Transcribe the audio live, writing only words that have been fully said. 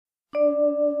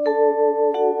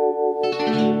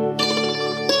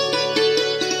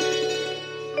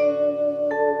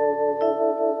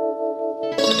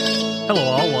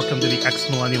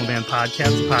Ex-Millennial Man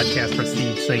Podcast, a podcast for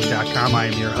SteveSing.com. I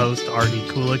am your host, R.D.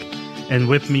 Kulik, and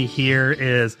with me here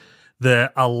is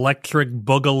the electric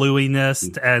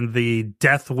boogalooinest and the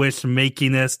death wish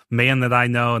makingest man that I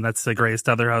know, and that's the greatest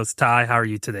other host, Ty. How are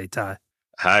you today, Ty?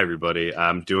 Hi, everybody.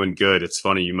 I'm doing good. It's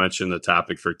funny you mentioned the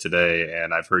topic for today,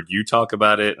 and I've heard you talk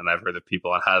about it, and I've heard the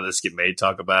people on How Did This Get Made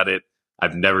talk about it.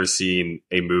 I've never seen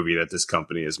a movie that this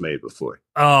company has made before.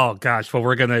 Oh, gosh. Well,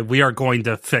 we are going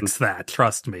to fix that.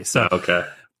 Trust me. So, okay.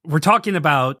 We're talking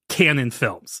about Cannon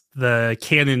Films, the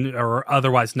Cannon, or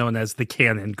otherwise known as the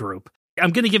Cannon Group.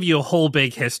 I'm going to give you a whole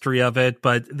big history of it,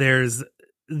 but there's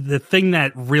the thing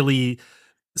that really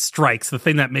strikes, the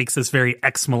thing that makes this very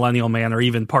ex-millennial man, or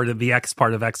even part of the X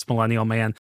part of ex-millennial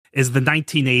man, is the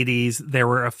 1980s. There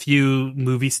were a few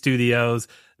movie studios,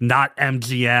 not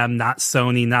MGM, not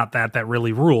Sony, not that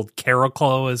really ruled.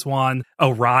 Carolco is one.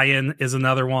 Orion is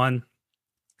another one.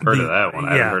 Heard of that one.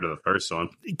 I haven't heard of the first one.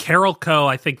 Carolco,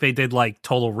 I think they did like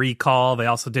Total Recall. They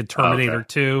also did Terminator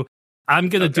 2. I'm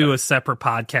going to do a separate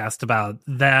podcast about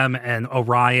them and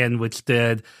Orion, which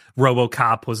did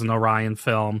RoboCop was an Orion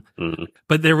film. Mm-hmm.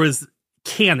 But there was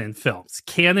Cannon Films.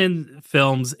 Cannon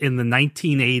Films in the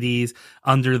 1980s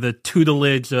under the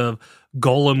tutelage of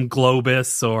Golem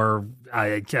Globus, or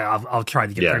I'll try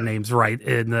to get their names right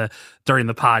during the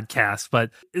podcast,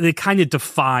 but they kind of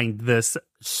defined this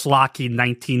schlocky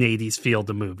 1980s field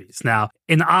of movies. Now,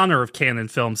 in honor of Cannon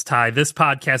Films, Ty, this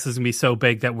podcast is going to be so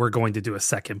big that we're going to do a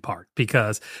second part,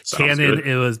 because Cannon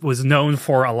was known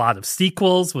for a lot of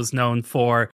sequels, was known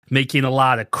for making a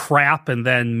lot of crap and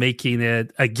then making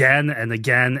it again and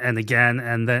again and again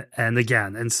and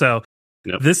again. And so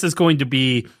this is going to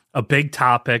be a big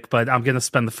topic, but I'm going to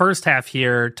spend the first half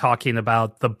here talking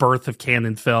about the birth of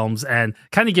Cannon Films and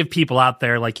kind of give people out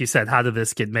there, like you said, How Did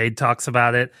This Get Made talks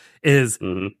about it, is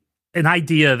an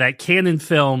idea that Cannon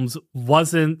Films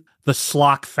wasn't the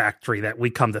schlock factory that we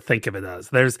come to think of it as.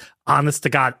 There's, honest to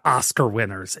God, Oscar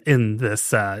winners in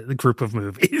this group of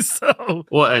movies. So,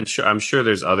 well, and I'm sure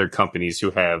there's other companies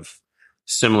who have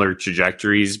similar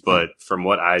trajectories, but from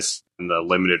what in the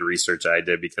limited research I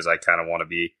did, because I kind of want to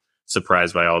be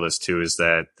surprised by all this too, is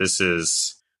that this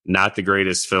is not the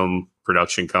greatest film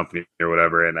production company or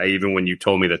whatever. And even when you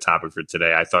told me the topic for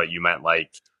today, I thought you meant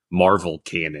like Marvel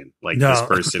canon, like this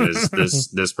person is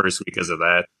this person because of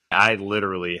that. I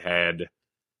literally had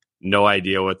no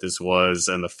idea what this was,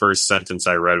 and the first sentence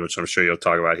I read, which I'm sure you'll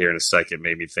talk about here in a second,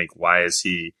 made me think, why is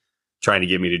he trying to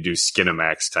get me to do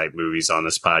Skinamax type movies on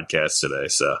this podcast today?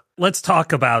 So let's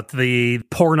talk about the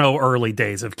porno early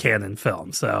days of Cannon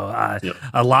Films. So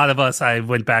a lot of us, I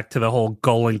went back to the whole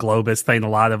Golem Globus thing. A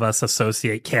lot of us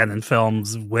associate Cannon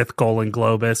Films with Golem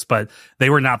Globus, but they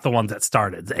were not the ones that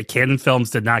started. Cannon Films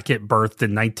did not get birthed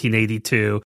in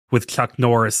 1982 with Chuck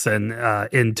Norris and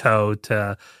in tow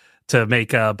to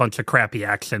make a bunch of crappy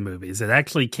action movies. It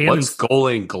actually What's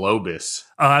Golem Globus?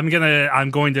 I'm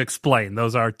going to explain.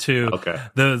 Those are two. Okay.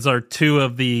 Those are two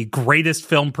of the greatest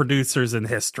film producers in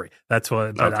history. That's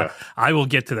what. But I will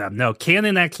get to them. No,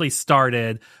 Cannon actually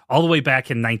started all the way back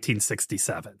in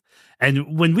 1967.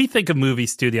 And when we think of movie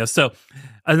studios, so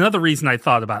another reason I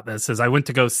thought about this is I went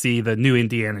to go see the new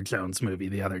Indiana Jones movie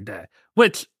the other day,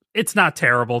 which it's not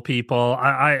terrible, people.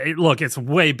 I look, it's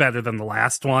way better than the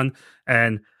last one,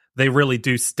 and they really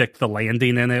do stick the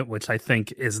landing in it, which I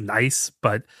think is nice,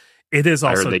 but it is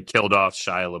also... I heard they killed off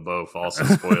Shia LaBeouf, also,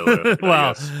 spoiler.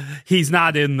 Well, he's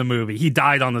not in the movie. He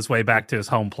died on his way back to his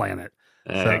home planet.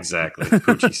 Exactly.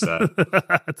 Poochie style.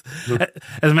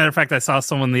 As a matter of fact, I saw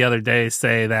someone the other day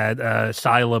say that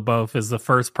Shia LaBeouf is the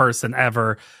first person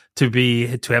ever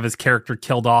to have his character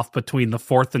killed off between the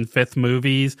fourth and fifth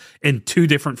movies in two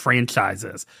different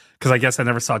franchises. Because I guess I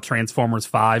never saw Transformers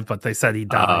 5, but they said he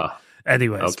died.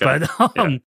 Anyways, but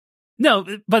no,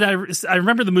 but I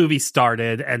remember the movie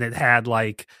started and it had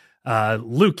like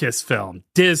Lucasfilm,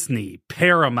 Disney,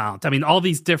 Paramount. I mean, all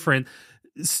these different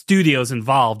studios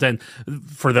involved. And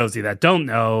for those of you that don't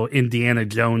know, Indiana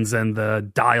Jones and the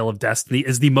Dial of Destiny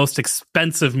is the most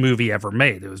expensive movie ever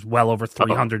made. It was well over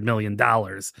 $300 million.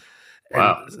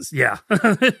 Wow. Yeah.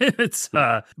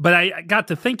 But I got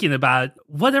to thinking about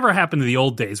whatever happened to the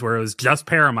old days where it was just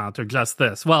Paramount or just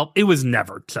this. Well, it was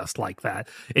never just like that.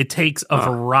 It takes a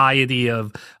variety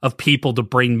of people to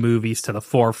bring movies to the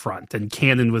forefront, and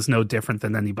Cannon was no different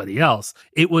than anybody else.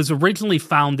 It was originally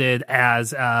founded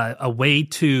as a way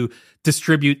to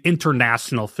distribute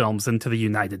international films into the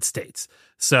United States.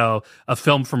 So a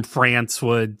film from France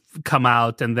would come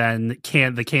out, and then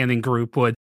the Cannon Group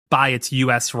would buy its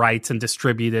U.S. rights and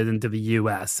distribute it into the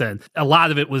U.S. And a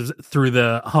lot of it was through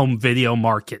the home video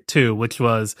market, too, which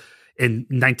was in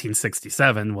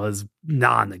 1967 was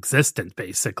non-existent,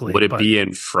 basically. Would it be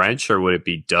in French, or would it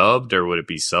be dubbed, or would it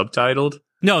be subtitled?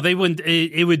 No, they wouldn't.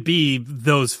 It would be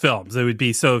those films. It would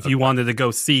be, so if you wanted to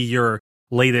go see your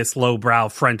latest lowbrow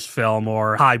French film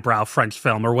or highbrow French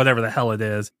film or whatever the hell it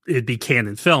is, it'd be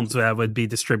Cannon Films that would be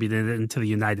distributed into the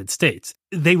United States.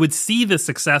 They would see the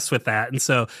success with that, and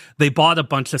so they bought a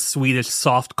bunch of Swedish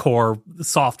soft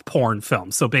porn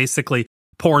films. So basically,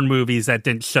 porn movies that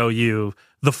didn't show you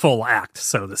the full act,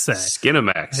 so to say.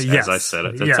 Skinamax, Yes. as I said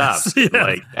at the Yes. top. Yes.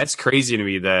 Like, that's crazy to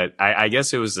me that I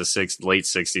guess it was the late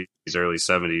 60s, early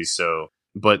 70s. So,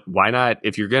 but why not,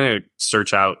 if you're going to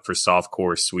search out for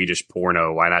softcore Swedish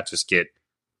porno, why not just get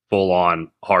full on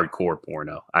hardcore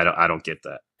porno? I don't get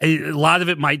that. A lot of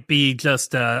it might be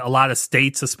just a lot of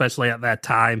states, especially at that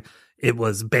time, it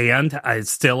was banned. It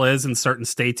still is in certain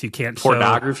states. You can't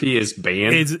Pornography is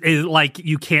banned. Is like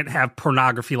you can't have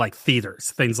pornography like theaters,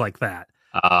 things like that.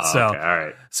 So, okay, all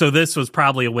right. So this was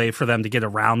probably a way for them to get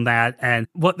around that. And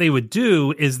what they would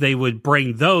do is they would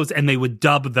bring those and they would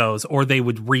dub those, or they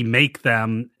would remake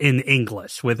them in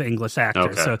English with English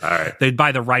actors. Okay, so all right. they'd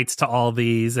buy the rights to all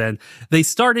these, and they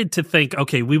started to think,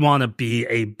 okay, we want to be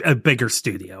a bigger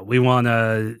studio. We want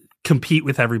to compete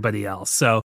with everybody else.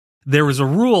 So there was a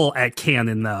rule at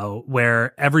Cannon, though,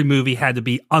 where every movie had to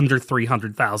be under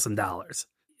 $300,000.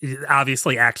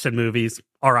 Obviously, action movies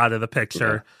are out of the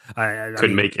picture. Yeah.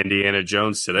 Couldn't make Indiana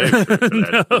Jones today for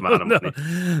that amount of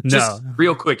money. Just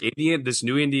real quick, this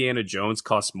new Indiana Jones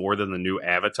costs more than the new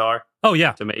Avatar. Oh,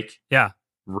 yeah. To make? Yeah.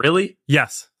 Really?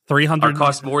 Yes. 300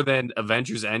 cost more than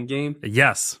Avengers Endgame?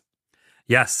 Yes.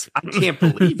 I can't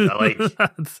believe that. Like,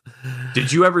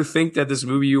 did you ever think that this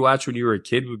movie you watched when you were a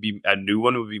kid would be a new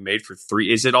one would be made for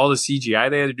 $3? Is it all the CGI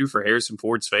they had to do for Harrison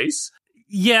Ford's face?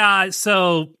 Yeah.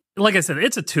 So, like I said,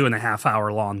 it's a 2.5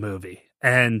 hour long movie,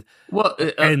 and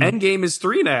Endgame is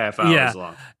 3.5 hours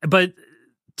long. But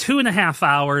 2.5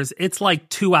 hours, it's like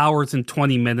 2 hours and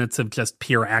 20 minutes of just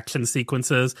pure action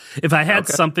sequences. If I had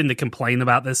something to complain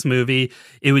about this movie,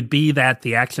 it would be that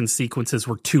the action sequences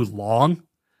were too long.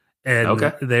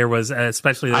 And there was,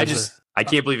 especially, I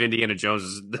can't believe Indiana Jones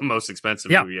is the most expensive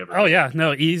movie ever. Oh yeah,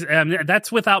 no,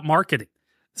 that's without marketing.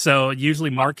 So usually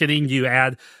marketing, you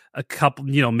add a couple,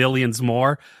 millions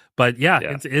more. But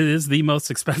it is the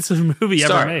most expensive movie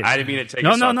ever made. I didn't mean to take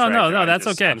no, that's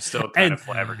okay. I'm still kind of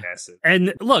flabbergasted.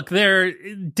 And look,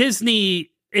 Disney.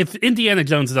 If Indiana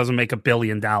Jones doesn't make $1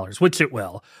 billion, which it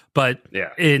will, but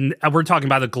we're talking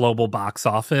about a global box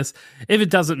office. If it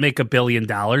doesn't make $1 billion,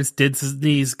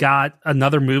 Disney's got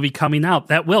another movie coming out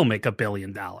that will make $1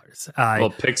 billion.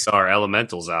 Pixar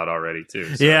Elemental's out already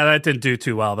too. So. Yeah, that didn't do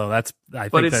too well though.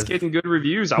 But it's getting good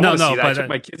reviews. I want to see that.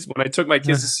 When I took my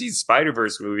kids to see the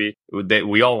Spider-Verse movie,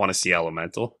 we all want to see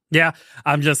Elemental. Yeah,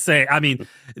 I'm just saying. I mean,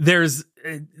 this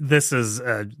is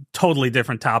a totally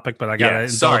different topic, but I gotta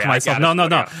indulge myself.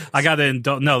 No. I gotta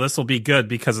indulge. No, this will be good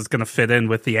because it's gonna fit in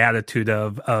with the attitude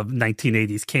of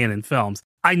 1980s Cannon films.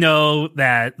 I know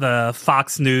that the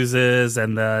Fox Newses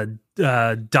and the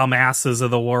dumbasses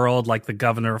of the world, like the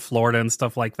governor of Florida and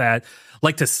stuff like that,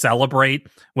 like to celebrate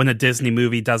when a Disney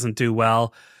movie doesn't do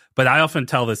well. But I often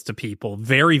tell this to people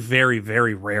very, very,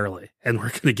 very rarely, and we're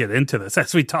going to get into this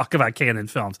as we talk about Cannon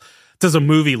films. Does a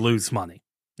movie lose money?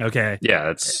 Okay.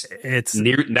 Yeah, it's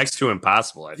next to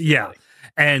impossible. I feel like.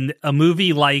 And a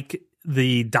movie like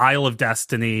The Dial of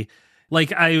Destiny,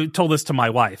 like I told this to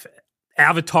my wife,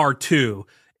 Avatar 2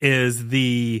 is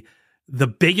the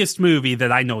biggest movie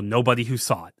that I know nobody who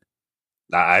saw it.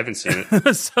 I haven't seen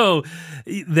it. So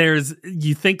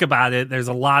you think about it, there's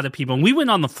a lot of people. And we went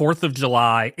on the 4th of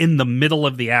July in the middle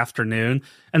of the afternoon,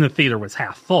 and the theater was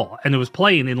half full, and it was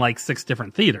playing in like 6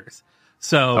 different theaters.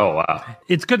 So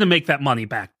it's going to make that money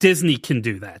back. Disney can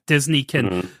do that. Disney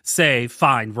can say,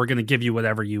 fine, we're going to give you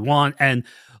whatever you want. And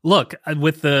look,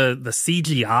 with the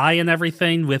CGI and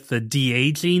everything, with the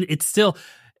de-aging,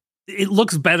 it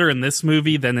looks better in this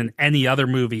movie than in any other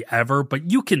movie ever,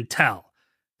 but you can tell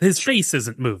his face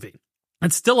isn't moving.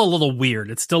 It's still a little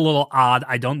weird. It's still a little odd.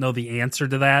 I don't know the answer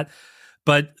to that.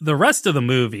 But the rest of the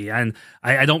movie, and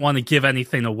I don't want to give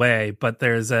anything away, but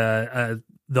there's the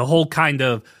whole kind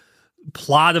of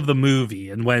plot of the movie,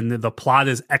 and when the plot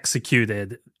is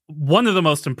executed, one of the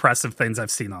most impressive things I've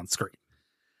seen on screen.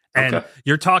 And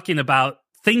you're talking about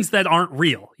things that aren't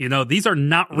real. These are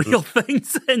not real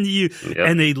things, and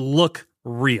they look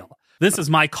real. This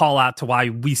is my call out to why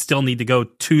we still need to go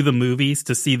to the movies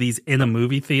to see these in a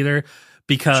movie theater,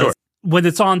 because when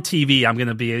it's on TV, I'm going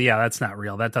to be, that's not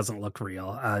real. That doesn't look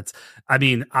real.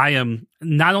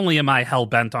 Not only am I hell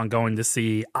bent on going to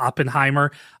see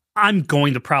Oppenheimer, I'm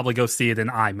going to probably go see it in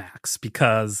IMAX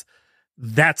because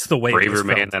That's the way braver it was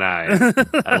man filmed. than I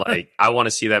am. I want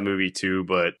to see that movie too,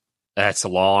 but that's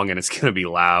long and it's going to be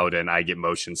loud, and I get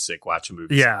motion sick watching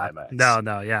movies. Yeah, in IMAX.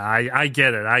 no, I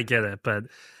get it. But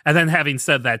and then having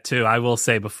said that too, I will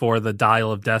say before the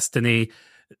Dial of Destiny,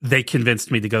 they convinced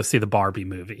me to go see the Barbie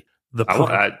movie.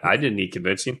 I didn't need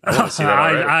convincing. I want to see that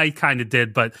already. I kind of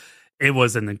did, but it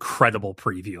was an incredible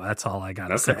preview. That's all I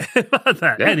gotta Okay. say about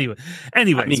that. Yeah. Anyway, I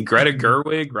mean, Greta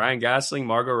Gerwig, Ryan Gosling,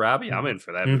 Margot Robbie. I'm in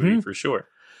for that movie for sure.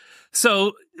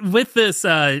 So with this,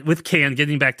 with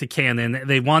getting back to Canon,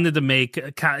 they wanted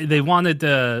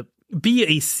to be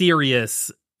a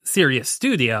serious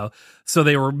studio. So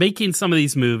they were making some of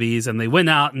these movies, and they went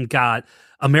out and got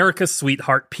America's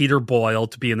sweetheart Peter Boyle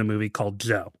to be in a movie called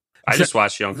Joe. I just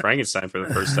watched Young Frankenstein for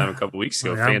the first time a couple weeks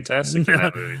ago. Yeah. Fantastic in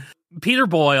that movie. Peter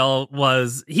Boyle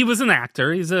was an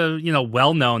actor. He's a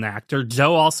well-known actor.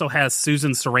 Joe also has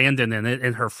Susan Sarandon in it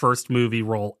in her first movie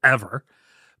role ever.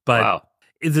 But Wow.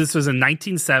 This was in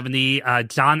 1970.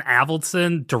 John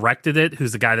Avildsen directed it,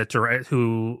 who's the guy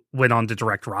who went on to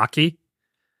direct Rocky.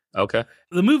 Okay.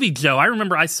 The movie Joe, I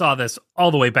remember I saw this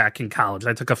all the way back in college.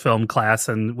 I took a film class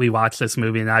and we watched this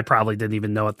movie, and I probably didn't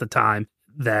even know at the time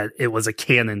that it was a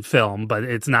Canon film, but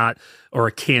it's not, or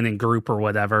a Canon group or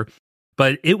whatever.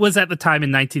 But it was at the time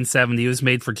in 1970. It was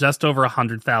made for just over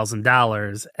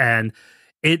 $100,000, and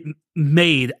it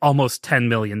made almost $10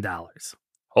 million.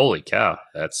 Holy cow.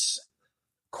 That's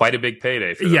quite a big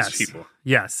payday for those people.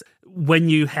 Yes. When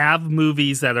you have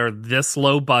movies that are this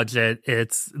low budget,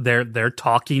 they're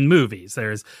talking movies.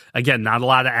 There's, again, not a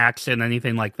lot of action,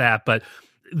 anything like that. But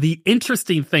the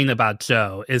interesting thing about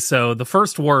Joe is, so the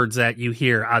first words that you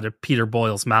hear out of Peter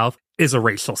Boyle's mouth is a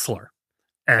racial slur.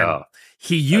 And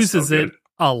he uses it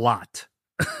a lot.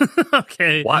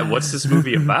 Okay. Why? What's this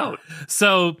movie about?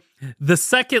 So the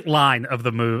second line of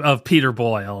the movie of Peter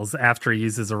Boyle's after he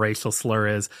uses a racial slur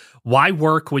is, "Why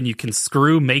work when you can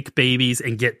screw, make babies,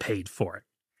 and get paid for it?"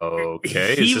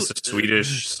 Okay. Is this a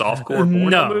Swedish softcore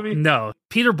porno movie? No.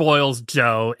 Peter Boyle's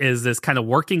Joe is this kind of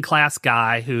working class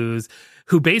guy who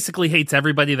basically hates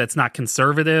everybody that's not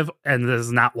conservative and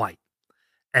is not white.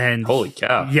 And holy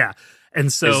cow. Yeah.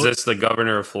 And so, is this the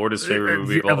governor of Florida's favorite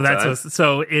movie of all time?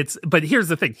 But here's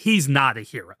the thing. He's not a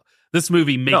hero. This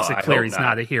movie makes it clear he's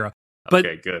not a hero. But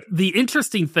okay, good. The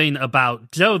interesting thing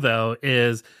about Joe, though,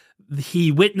 is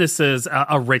he witnesses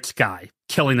a rich guy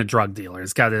killing a drug dealer.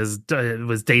 He's got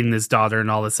was dating his daughter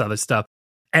and all this other stuff.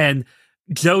 And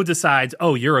Joe decides,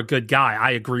 oh, you're a good guy.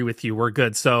 I agree with you. We're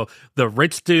good. So the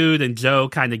rich dude and Joe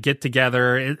kind of get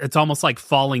together. It's almost like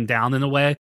falling down in a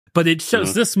way. But it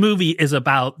shows this movie is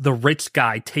about the rich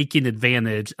guy taking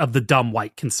advantage of the dumb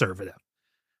white conservative.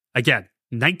 Again,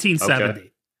 1970.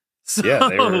 Okay. So, yeah,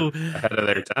 they were ahead of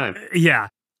their time. Yeah,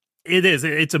 it is.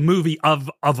 It's a movie of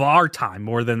our time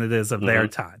more than it is of their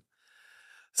time.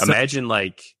 So, imagine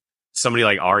like somebody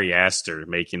like Ari Aster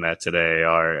making that today,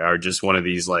 or just one of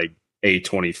these like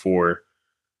A24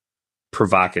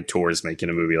 provocateurs making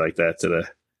a movie like that today.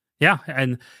 Yeah,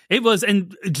 and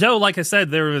Joe, like I said,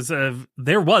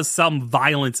 there was some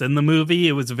violence in the movie.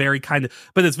 It was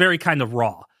but it's very kind of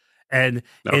raw. And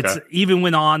it's even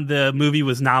went on, the movie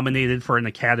was nominated for an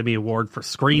Academy Award for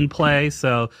screenplay.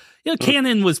 So,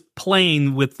 Canon was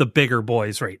playing with the bigger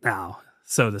boys right now,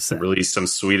 so to say. Release some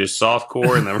Swedish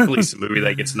softcore and then release a movie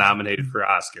that gets nominated for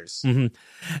Oscars. Mm-hmm.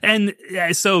 And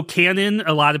so Canon,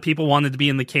 a lot of people wanted to be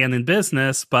in the Canon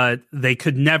business, but they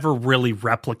could never really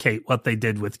replicate what they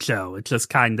did with Joe. It just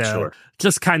kind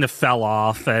of fell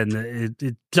off, and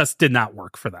it just did not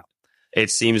work for them. It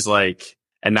seems like,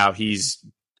 and now he's,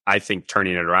 I think,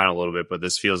 turning it around a little bit, but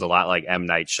this feels a lot like M.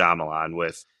 Night Shyamalan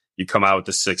with, you come out with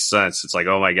The Sixth Sense. It's like,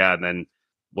 oh my God. And then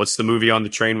what's the movie on the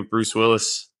train with Bruce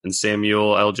Willis and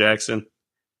Samuel L. Jackson?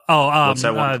 Oh, what's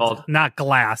that one called? Not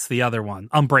Glass, the other one,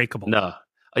 Unbreakable. No.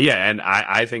 Yeah, and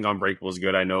I think Unbreakable is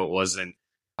good. I know it wasn't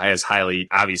as highly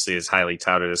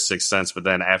touted as Sixth Sense, but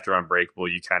then after Unbreakable,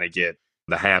 you kind of get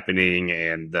The Happening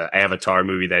and the Avatar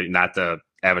movie, that not the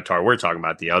Avatar we're talking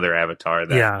about, the other Avatar.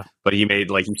 But he made,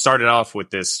 like, he started off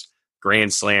with this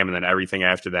grand slam, and then everything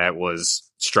after that was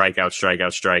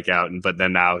strikeout. But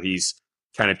then now he's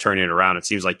kind of turning it around. It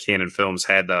seems like Canon Films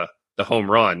had the home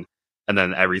run, and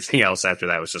then everything else after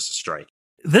that was just a strike.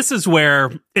 This is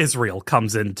where Israel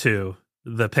comes into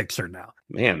the picture now.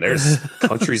 Man, there's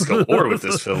countries galore with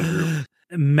this film group.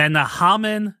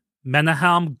 Menahem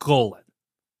Golan.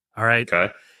 All right.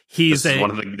 Okay. This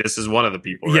is one of the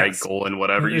people, right? Golan,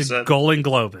 whatever you said. Golan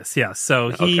Globus, yes.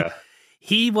 So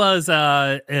he was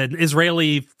an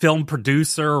Israeli film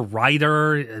producer,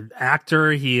 writer,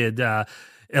 actor. He had a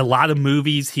lot of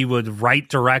movies he would write,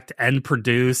 direct, and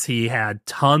produce. He had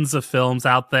tons of films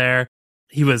out there.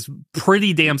 he was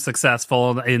pretty damn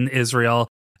successful in Israel.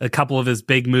 A couple of his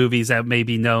big movies that may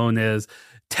be known as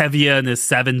Tevye and His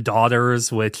Seven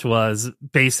Daughters, which was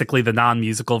basically the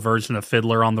non-musical version of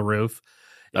Fiddler on the Roof.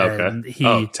 Okay. And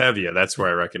Tevye, that's where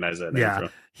I recognize that name from.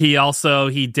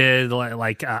 He did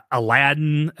like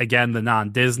Aladdin, again, the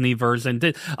non-Disney version,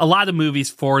 did a lot of movies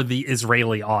for the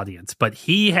Israeli audience, but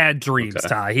he had dreams,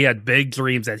 Ty. He had big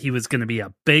dreams that he was going to be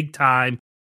a big-time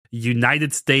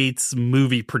United States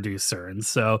movie producer. And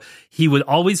so he would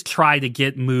always try to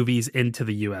get movies into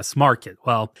the U.S. market.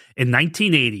 Well, in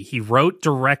 1980, he wrote,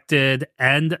 directed,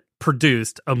 and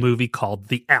produced a movie called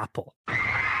The Apple.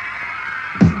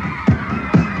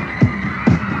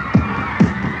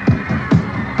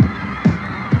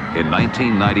 In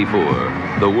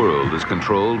 1994, the world is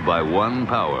controlled by one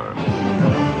power.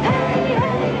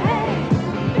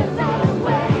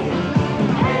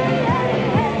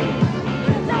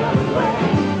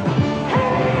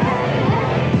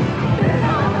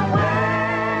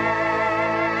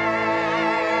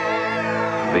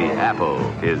 The Apple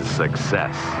is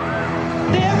success.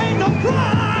 There ain't no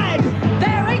pride.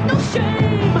 There ain't no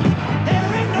shame.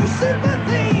 There ain't no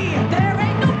sympathy. There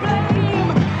ain't no blame.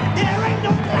 There ain't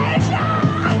no pleasure.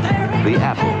 There ain't The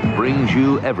Apple brings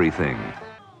you everything.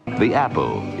 The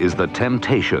Apple is the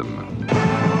temptation.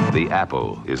 The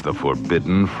Apple is the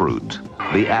forbidden fruit.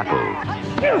 The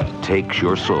Apple takes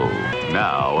your soul.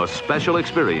 Now, a special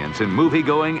experience in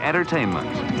movie-going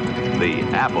entertainment. The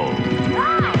Apple.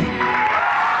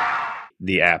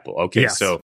 The Apple. Okay, Yes.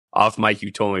 So off mic, you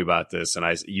told me about this, and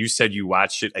you said you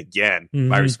watched it again.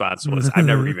 My response was, I've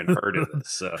never even heard of this.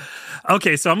 So.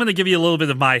 Okay, so I'm going to give you a little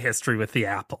bit of my history with the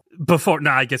Apple.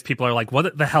 Now, I guess people are like,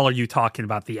 what the hell are you talking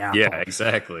about, the Apple? Yeah,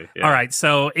 exactly. Yeah. All right,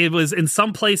 so it was, in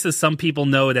some places, some people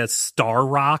know it as Star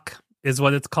Rock is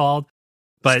what it's called.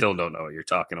 But still don't know what you're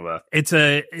talking about. It's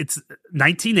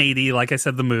 1980, like I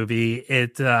said, the movie.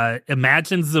 It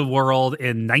imagines the world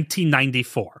in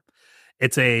 1994.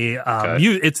 It's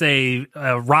a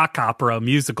rock opera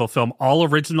musical film, all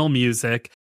original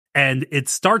music, and it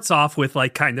starts off with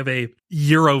like kind of a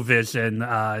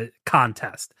Eurovision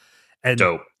contest. And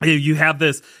Dope. You have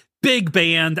this big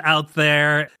band out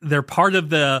there. They're part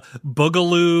of the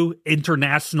Boogaloo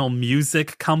International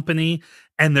Music Company,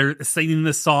 and they're singing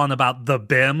this song about the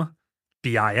BIM,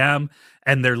 B-I-M,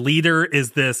 and their leader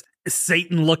is this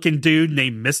Satan-looking dude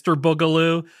named Mr.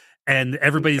 Boogaloo. And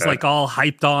everybody's like all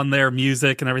hyped on their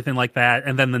music and everything like that.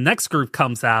 And then the next group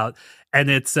comes out, and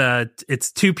it's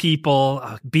two people,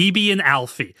 BB and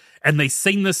Alfie, and they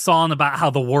sing this song about how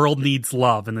the world needs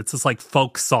love, and it's this like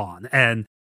folk song. And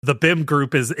the BIM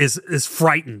group is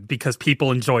frightened because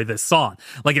people enjoy this song.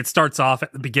 Like, it starts off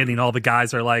at the beginning, all the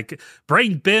guys are like,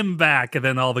 bring BIM back. And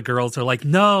then all the girls are like,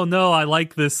 no, I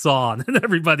like this song. And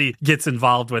everybody gets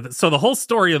involved with it. So the whole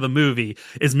story of the movie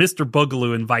is Mr.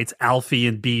 Boogaloo invites Alfie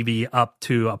and BB up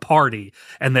to a party,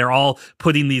 and they're all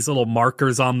putting these little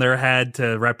markers on their head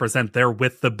to represent they're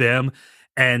with the BIM.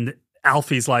 And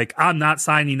Alfie's like, I'm not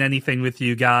signing anything with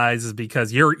you guys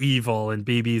because you're evil. And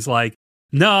BB's like,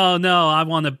 No, I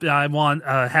want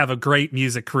to have a great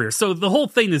music career. So the whole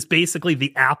thing is basically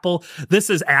the apple. This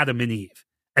is Adam and Eve,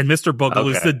 and Mr.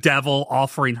 Boogaloo is the devil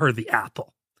offering her the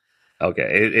apple.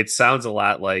 Okay, it sounds a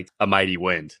lot like A Mighty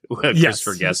Wind, a Yes.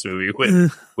 Christopher Guest movie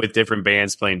with different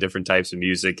bands playing different types of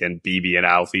music, and BB and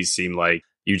Alfie seem like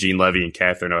Eugene Levy and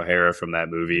Catherine O'Hara from that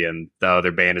movie, and the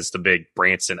other band is the big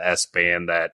Branson-esque band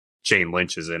that Jane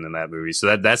Lynch is in that movie.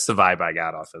 So that's the vibe I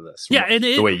got off of this. Yeah, and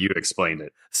the way you explained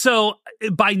it. So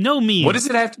by no means. What does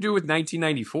it have to do with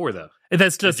 1994 though?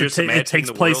 That's just it imagine takes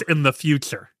the place world? in the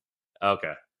future.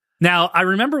 Okay. Now, I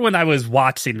remember when I was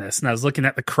watching this and I was looking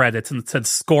at the credits and it said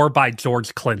score by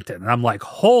George Clinton. And I'm like,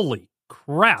 holy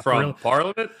crap. From really?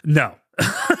 Parliament? No.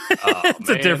 It's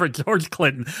a different George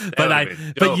Clinton. But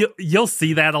you'll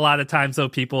see that a lot of times, though.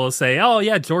 People will say, oh,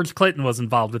 yeah, George Clinton was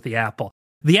involved with the Apple.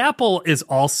 The Apple is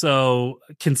also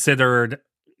considered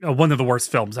one of the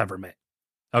worst films ever made.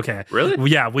 Okay.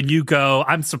 Really? Yeah. When you go,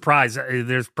 I'm surprised.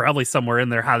 There's probably somewhere in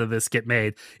there, how did this get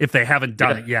made, if they haven't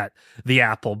done it yet, The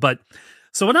Apple. But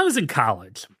so when I was in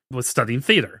college, I was studying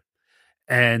theater.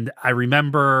 And I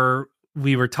remember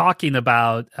we were talking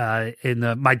about,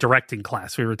 in my directing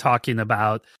class, we were talking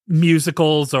about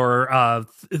musicals or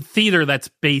theater that's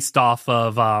based off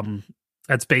of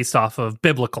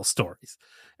biblical stories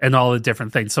and all the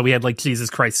different things. So we had like Jesus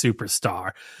Christ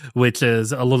Superstar, which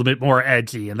is a little bit more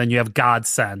edgy. And then you have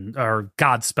Godsend or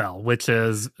Godspell, which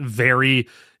is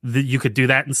you could do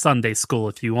that in Sunday school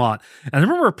if you want. And I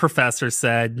remember a professor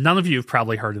said, none of you have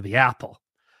probably heard of the Apple.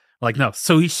 Like, no.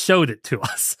 So he showed it to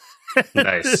us.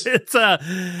 Nice.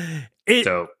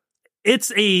 Dope. It's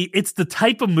the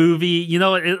type of movie, you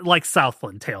know, like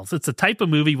Southland Tales. It's a type of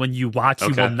movie when you watch,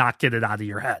 you will not get it out of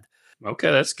your head.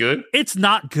 Okay, that's good. It's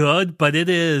not good, but it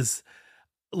is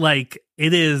like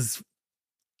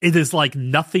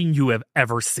nothing you have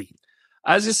ever seen.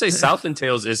 I was going to say Southland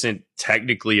Tales isn't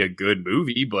technically a good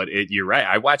movie, but you're right.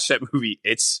 I watched that movie.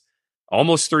 It's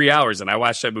almost 3 hours, and I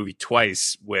watched that movie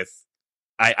twice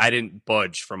I didn't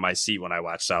budge from my seat when I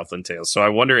watched Southland Tales. So I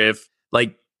wonder if,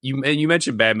 like, you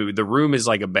mentioned bad movie. The Room is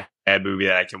like a bad movie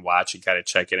that I can watch and kind of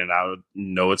check in and out,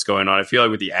 know what's going on. I feel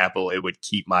like with The Apple, it would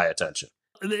keep my attention.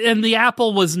 And The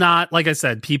Apple was not, like I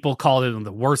said, people called it one of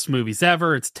the worst movies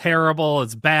ever. It's terrible.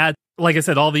 It's bad. Like I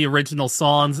said, all the original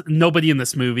songs, nobody in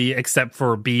this movie except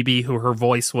for BB, who her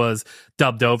voice was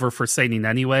dubbed over for singing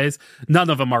anyways. None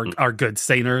of them are good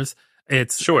singers.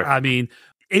 It's sure. I mean,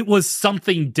 it was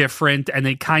something different, and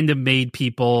it kind of made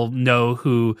people know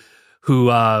who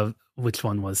which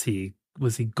one was he?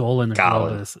 Was he Golan or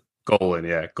Globus? Golan,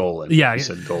 yeah, Golan. Yeah, you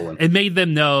said Golan. It made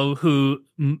them know who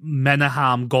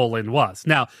Menahem Golan was.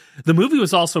 Now, the movie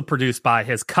was also produced by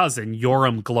his cousin,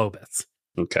 Yoram Globus.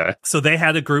 Okay. So they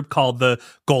had a group called the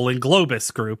Golan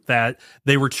Globus Group that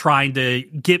they were trying to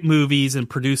get movies and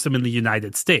produce them in the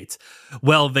United States.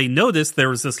 Well, they noticed there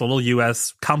was this little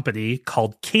U.S. company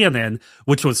called Canon,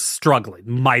 which was struggling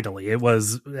mightily. It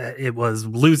was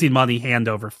losing money hand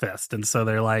over fist. And so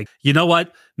they're like, you know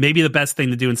what? Maybe the best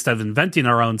thing to do instead of inventing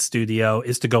our own studio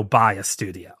is to go buy a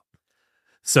studio.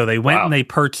 So they went and they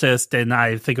purchased, and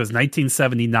I think it was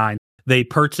 1979, they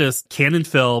purchased Canon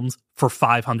Films for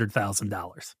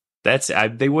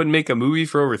 $500,000. They wouldn't make a movie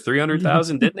for over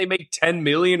 $300,000. Didn't they make $10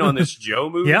 million on this Joe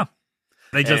movie? Yeah,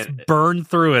 they just burned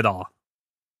through it all.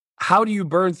 How do you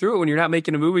burn through it when you're not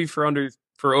making a movie for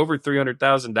over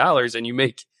 $300,000 and you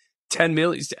make $10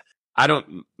 million?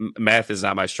 Math is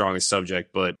not my strongest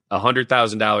subject, but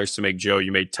 $100,000 to make Joe,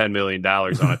 you made $10 million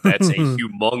on it. That's a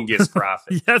humongous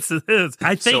profit. Yes, it is.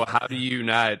 So how do you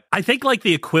not? I think like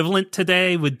the equivalent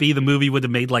today would be the movie would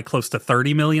have made like close to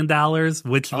 $30 million,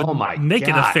 which would make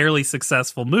it a fairly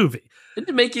successful movie.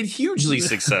 It'd make it hugely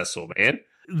successful, man.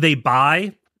 They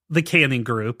buy the Canon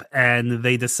Group and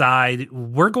they decide,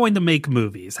 we're going to make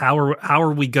movies. How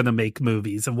are we going to make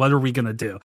movies, and what are we going to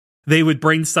do? They would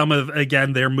bring some of,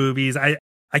 again, their movies. I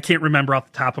can't remember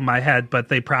off the top of my head, but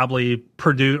they probably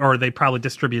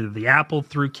distributed The Apple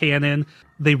through Canon.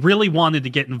 They really wanted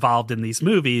to get involved in these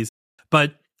movies.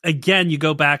 But again, you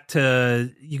go back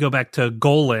to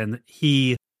Golan.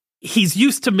 He's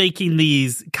used to making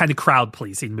these kind of crowd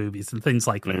pleasing movies and things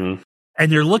like that. Mm-hmm.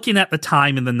 And you're looking at the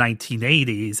time in the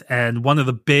 1980s, and one of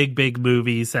the big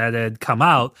movies that had come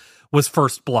out was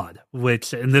First Blood,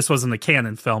 and this wasn't a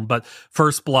Canon film, but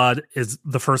First Blood is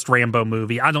the first Rambo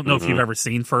movie. I don't know if you've ever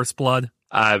seen First Blood.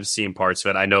 I've seen parts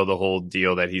of it. I know the whole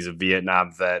deal that he's a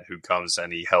Vietnam vet who comes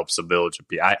and he helps a village of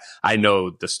people. I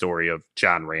know the story of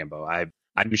John Rambo. I'm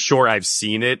sure I've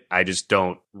seen it. I just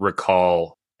don't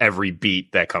recall every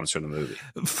beat that comes from the movie.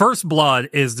 First Blood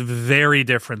is very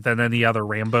different than any other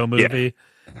Rambo movie.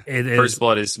 Yeah. First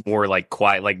Blood is more like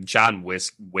quiet, like John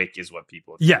Wick is what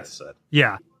people have said.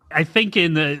 Yeah. I think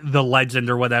in the legend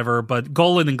or whatever, but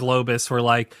Golan and Globus were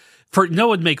like, no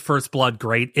one would make First Blood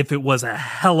great if it was a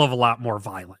hell of a lot more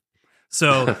violent.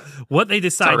 So what they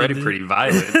decided, it's already pretty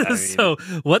violent. I mean. So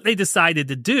what they decided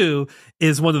to do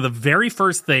is one of the very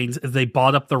first things is they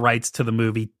bought up the rights to the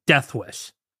movie Death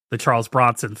Wish, the Charles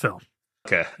Bronson film.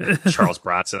 Okay, Charles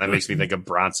Bronson. That makes me think of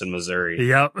Bronson, Missouri.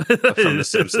 Yep. From The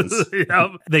Simpsons.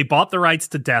 Yep. They bought the rights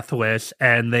to Death Wish,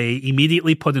 and they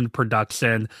immediately put into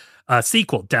production a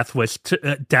sequel, Death Wish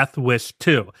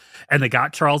 2. And they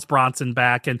got Charles Bronson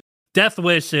back. And Death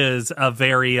Wish is a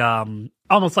very,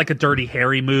 almost like a Dirty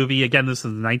Harry movie. Again, this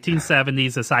is the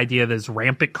 1970s, this idea there's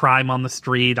rampant crime on the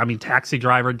street. I mean, Taxi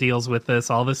Driver deals with this,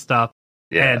 all this stuff.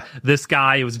 Yeah. And this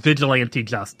guy, it was vigilante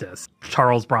justice.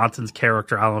 Charles Bronson's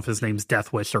character, I don't know if his name's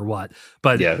Death Wish or what.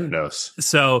 But yeah, who knows?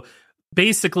 So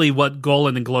basically what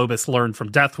Golan and Globus learned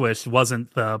from Death Wish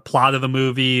wasn't the plot of the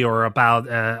movie or about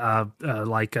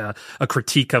like a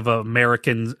critique of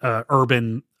American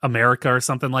urban America or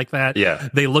something like that. Yeah.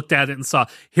 They looked at it and saw,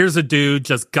 here's a dude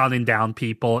just gunning down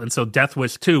people. And so Death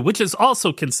Wish 2, which is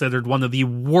also considered one of the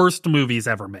worst movies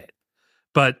ever made.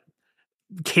 But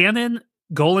Canon,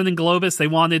 Golan and Globus, they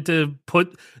wanted to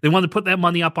put that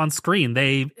money up on screen.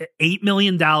 $8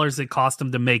 million it cost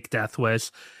them to make Death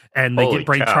Wish. And they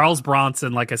bring Charles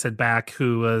Bronson, like I said, back,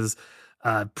 who was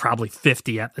probably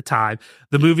 50 at the time.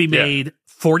 The movie made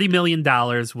 $40 million,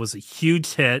 was a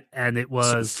huge hit, and it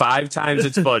was 5 times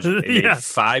its budget. They made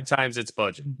 5 times its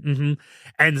budget. Mm-hmm.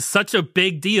 And such a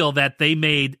big deal that they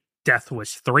made Death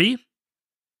Wish 3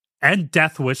 and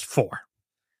Death Wish 4.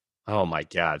 Oh my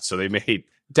God. So they made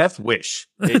Death Wish.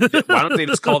 Why don't they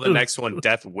just call the next one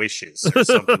Death Wishes or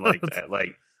something like that?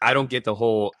 Like, I don't get the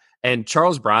whole, and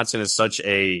Charles Bronson is such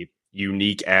a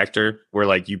unique actor where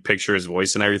like you picture his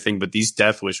voice and everything, but these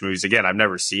Death Wish movies, again, I've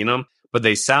never seen them, but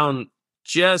they sound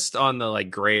just on the like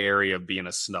gray area of being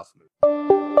a snuff movie.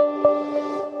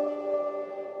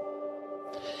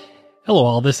 Hello,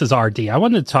 all. This is RD. I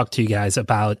wanted to talk to you guys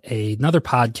about another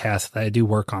podcast that I do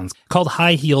work on called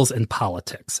High Heels in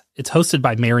Politics. It's hosted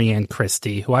by Marianne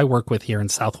Christie, who I work with here in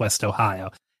Southwest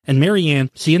Ohio. And Marianne,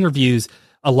 she interviews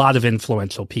a lot of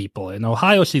influential people. In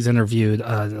Ohio, she's interviewed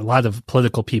a lot of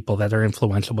political people that are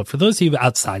influential. But for those of you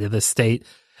outside of the state,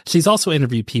 she's also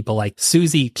interviewed people like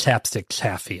Susie Chapstick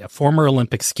Chaffee, a former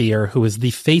Olympic skier who was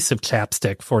the face of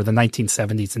chapstick for the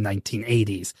 1970s and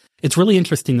 1980s. It's really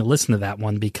interesting to listen to that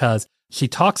one because she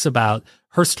talks about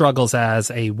her struggles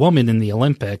as a woman in the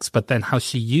Olympics, but then how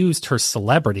she used her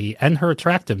celebrity and her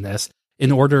attractiveness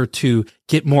in order to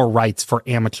get more rights for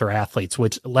amateur athletes,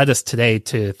 which led us today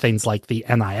to things like the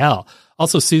NIL.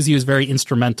 Also, Susie was very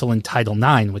instrumental in Title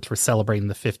IX, which we're celebrating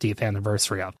the 50th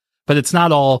anniversary of. But it's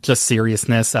not all just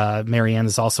seriousness. Marianne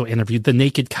has also interviewed the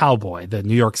Naked Cowboy, the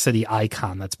New York City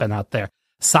icon that's been out there.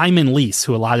 Simon Lease,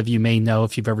 who a lot of you may know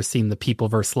if you've ever seen The People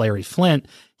vs. Larry Flynt.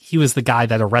 He was the guy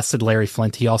that arrested Larry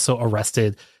Flynt. He also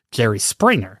arrested Jerry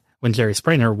Springer when Jerry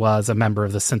Springer was a member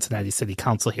of the Cincinnati City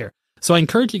Council here. So I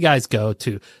encourage you guys go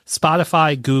to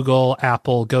Spotify, Google,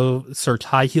 Apple, go search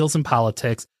High Heels in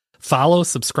Politics, follow,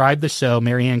 subscribe the show.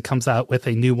 Marianne comes out with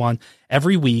a new one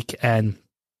every week, and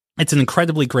it's an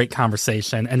incredibly great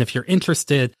conversation. And if you're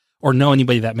interested or know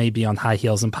anybody that may be on High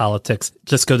Heels in Politics,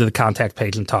 just go to the contact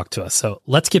page and talk to us. So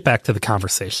let's get back to the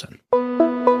conversation.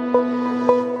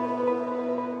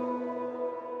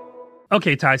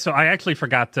 Okay, Ty, so I actually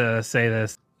forgot to say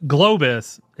this.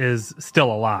 Globus is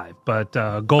still alive, but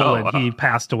Golan, he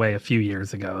passed away a few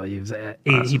years ago.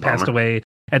 He passed away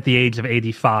at the age of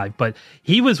 85, but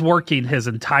he was working his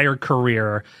entire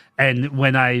career. And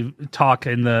when I talk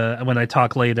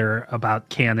later about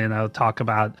Canon, I'll talk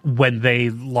about when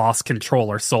they lost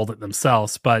control or sold it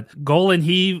themselves. But Golan,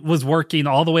 he was working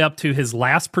all the way up to his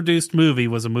last produced movie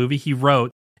was a movie he wrote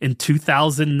in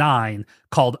 2009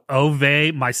 called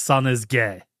Ove, My Son is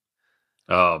Gay.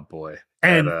 Oh boy.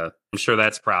 And I'm sure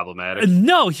that's problematic.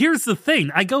 No, here's the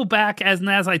thing. I go back as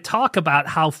I talk about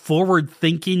how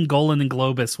forward-thinking Golan and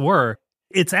Globus were.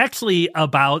 It's actually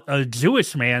about a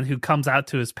Jewish man who comes out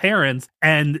to his parents,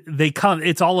 and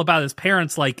it's all about his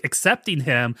parents like accepting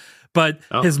him, but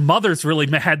his mother's really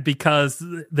mad because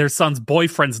their son's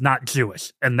boyfriend's not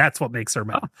Jewish, and that's what makes her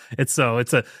mad.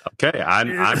 Okay,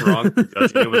 I'm wrong for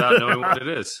judging it without knowing what it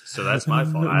is, so that's my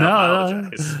fault. I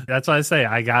apologize. That's why I say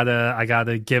I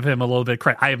gotta give him a little bit of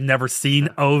credit. I have never seen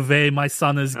Ove, My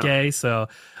Son is Gay, so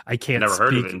I can't. Never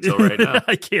heard of it until right now.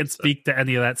 I can't speak to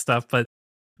any of that stuff, but.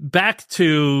 Back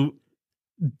to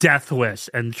Death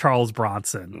Wish and Charles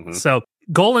Bronson. Mm-hmm. So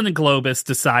Golan and Globus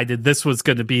decided this was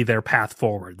going to be their path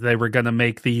forward. They were going to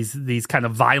make these kind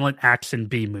of violent action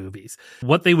B movies.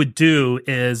 What they would do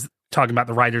is, talking about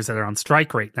the writers that are on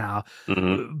strike right now,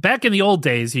 back in the old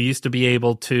days, you used to be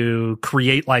able to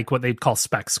create like what they'd call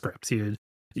spec scripts.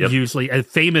 Usually,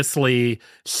 famously,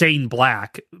 Shane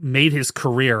Black made his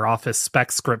career off his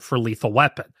spec script for Lethal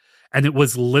Weapon. And it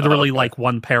was literally like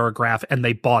one paragraph, and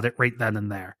they bought it right then and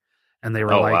there. And they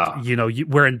were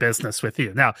we're in business with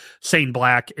you. Now, Shane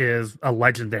Black is a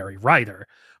legendary writer,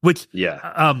 which,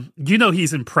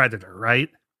 he's in Predator, right?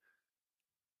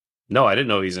 No, I didn't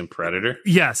know he's in Predator.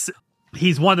 Yes.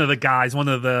 He's one of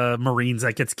the Marines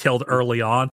that gets killed early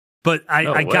on. But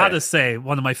I gotta say,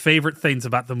 one of my favorite things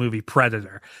about the movie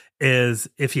Predator is,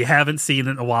 if you haven't seen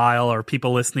it in a while, or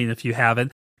people listening, if you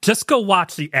haven't, just go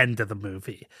watch the end of the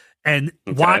movie. And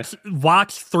watch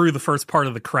through the first part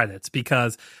of the credits,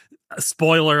 because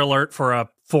spoiler alert for a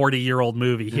 40-year-old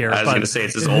movie here. I was going to say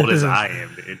it's as old as I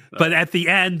am, dude. But at the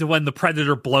end, when the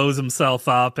Predator blows himself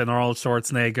up and Arnold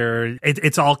Schwarzenegger,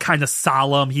 it's all kind of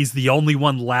solemn. He's the only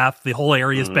one left. The whole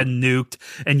area's been nuked,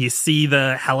 and you see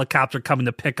the helicopter coming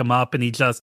to pick him up, and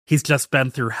he's just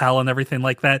been through hell and everything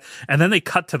like that. And then they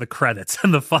cut to the credits.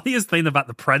 And the funniest thing about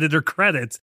the Predator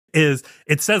credits is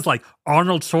it says like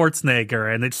Arnold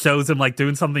Schwarzenegger, and it shows him like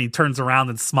doing something. He turns around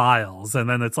and smiles, and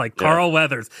then it's like Carl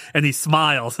Weathers, and he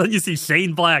smiles. Then you see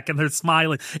Shane Black, and they're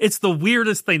smiling. It's the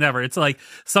weirdest thing ever. It's like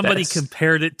somebody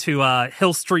compared it to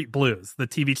Hill Street Blues, the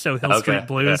TV show Hill Street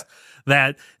Blues.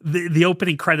 That the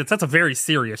opening credits, that's a very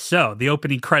serious show. The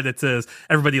opening credits is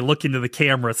everybody looking to the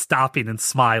camera, stopping and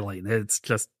smiling. It's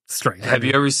just strange. Have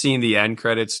you ever seen the end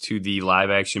credits to the live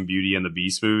action Beauty and the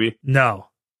Beast movie? No.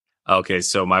 Okay,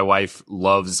 so my wife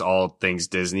loves all things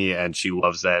Disney, and she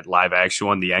loves that live action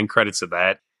one. The end credits of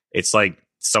that, it's like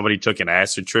somebody took an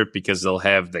acid trip because they'll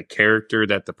have the character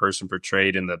that the person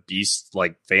portrayed in the Beast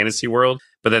like fantasy world,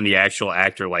 but then the actual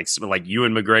actor, like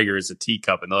Ewan McGregor, is a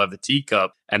teacup, and they'll have the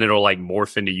teacup, and it'll like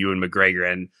morph into Ewan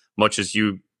McGregor, and much as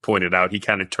you pointed out, he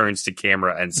kind of turns to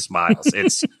camera and smiles.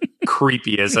 It's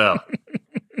creepy as hell.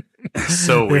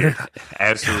 So weird,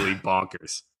 absolutely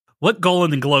bonkers. What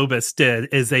Golan and Globus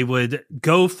did is they would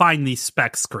go find these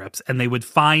spec scripts, and they would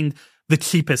find the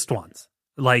cheapest ones,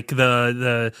 like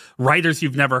the writers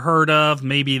you've never heard of.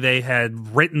 Maybe they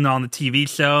had written on the TV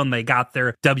show and they got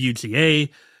their WGA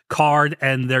card,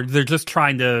 and they're just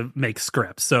trying to make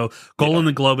scripts. So Golan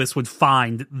and Globus would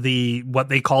find what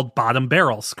they called bottom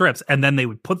barrel scripts, and then they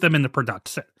would put them into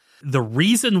production. The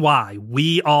reason why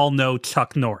we all know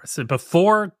Chuck Norris,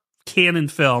 before Canon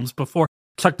Films, before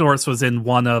Chuck Norris was in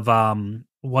one of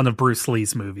Bruce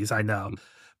Lee's movies, I know.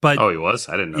 But he was?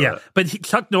 I didn't know that. But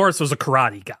Chuck Norris was a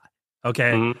karate guy,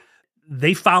 okay? Mm-hmm.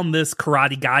 They found this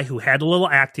karate guy who had a little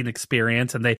acting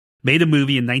experience, and they made a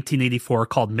movie in 1984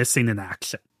 called Missing in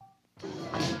Action.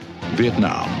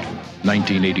 Vietnam,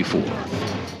 1984.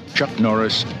 Chuck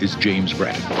Norris is James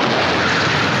Braddock,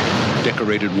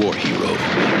 decorated war hero,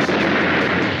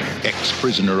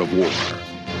 ex-prisoner of war,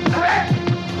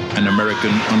 an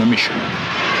American on a mission.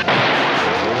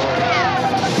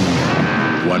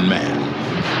 One man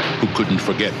who couldn't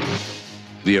forget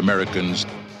the Americans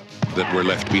that were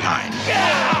left behind.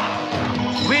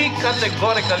 We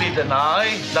categorically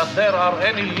deny that there are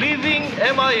any living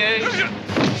MIA in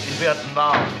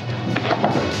Vietnam.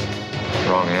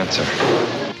 Wrong answer.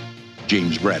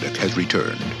 James Braddock has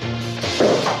returned.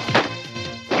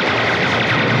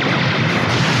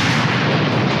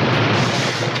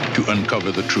 To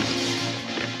uncover the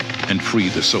truth and free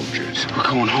the soldiers. We're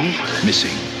going home?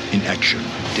 Missing in action.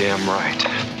 Damn right.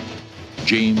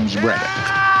 James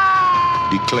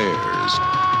Braddock declares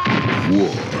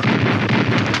war.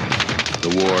 The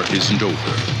war isn't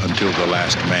over until the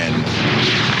last man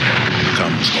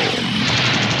comes home.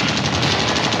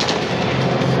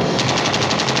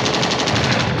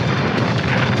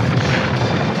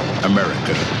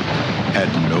 America had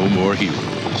no more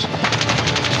heroes.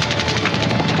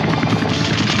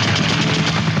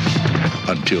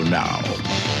 Until now.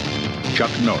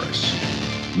 Chuck Norris,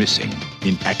 missing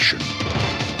in action.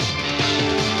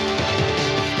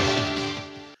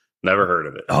 Never heard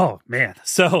of it. Oh, man.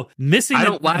 So, missing... I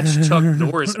don't watch Chuck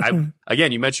Norris.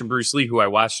 Again, you mentioned Bruce Lee, who I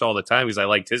watched all the time because I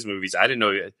liked his movies. I didn't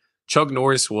know Chuck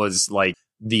Norris was like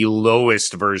the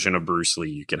lowest version of Bruce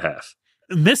Lee you could have.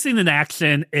 Missing in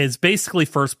Action is basically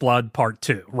First Blood Part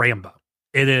 2, Rambo.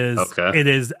 It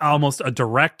is almost a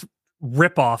direct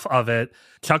ripoff of it.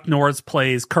 Chuck Norris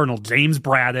plays Colonel James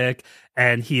Braddock,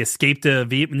 and he escaped a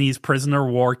Vietnamese prisoner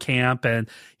war camp, and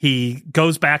he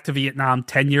goes back to Vietnam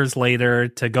 10 years later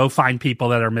to go find people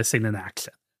that are missing in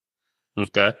action.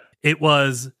 Okay. It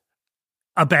was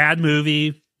a bad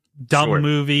movie, dumb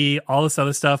movie, all this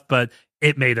other stuff, but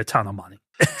it made a ton of money.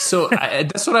 So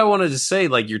that's what I wanted to say.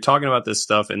 Like, you're talking about this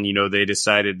stuff, and, you know, they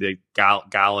decided that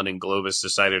Golan and Globus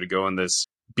decided to go in this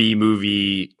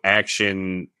B-movie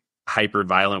action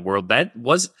hyper-violent world. That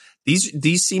was...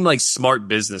 These seem like smart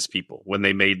business people when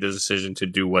they made the decision to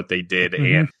do what they did.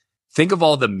 Mm-hmm. And think of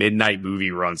all the midnight movie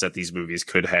runs that these movies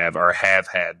could have or have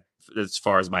had, as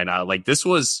far as my knowledge. Like, this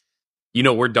was, you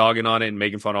know, we're dogging on it and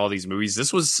making fun of all these movies.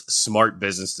 This was smart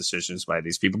business decisions by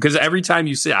these people. Because every time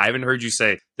you say, I haven't heard you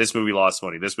say, this movie lost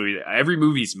money. Every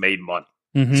movie's made money.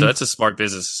 Mm-hmm. So that's a smart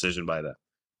business decision by them.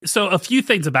 So a few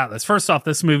things about this. First off,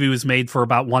 this movie was made for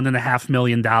about $1.5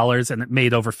 million, and it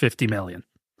made over $50 million.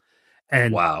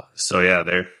 And wow. So yeah,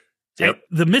 yep.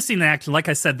 The missing action, like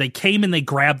I said, they came and they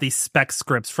grabbed these spec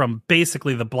scripts from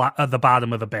basically the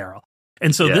bottom of the barrel.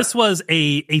 And so this was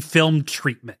a film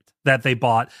treatment that they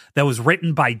bought that was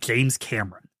written by James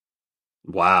Cameron.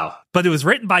 Wow. But it was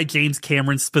written by James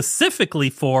Cameron specifically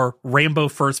for Rambo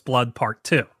First Blood Part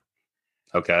 2.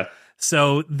 Okay.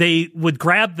 So they would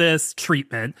grab this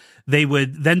treatment, they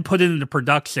would then put it into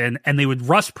production, and they would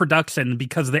rush production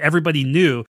because everybody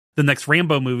knew the next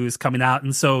Rambo movie was coming out,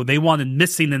 and so they wanted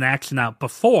Missing in Action out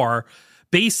before.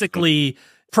 Basically,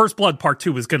 First Blood Part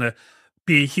 2 was going to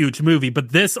be a huge movie,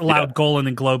 but this allowed Golan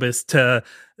and Globus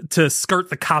to skirt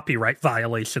the copyright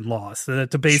violation laws,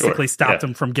 to basically stop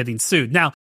them from getting sued.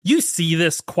 Now, you see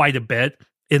this quite a bit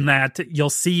in that you'll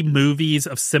see movies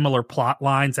of similar plot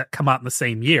lines that come out in the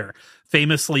same year.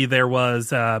 Famously, there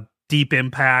was Deep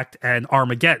Impact and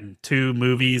Armageddon, two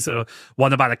movies,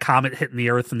 one about a comet hitting the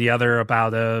Earth and the other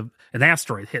about an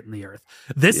asteroid hitting the Earth.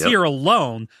 This year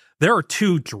alone, there are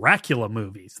 2 Dracula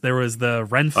movies. There was the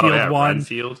Renfield one.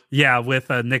 Renfield. Yeah, with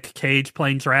Nick Cage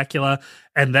playing Dracula.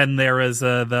 And then there is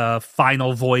the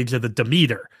Final Voyage of the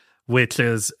Demeter, which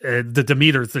is the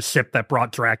Demeter is the ship that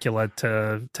brought Dracula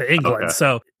to England. Okay.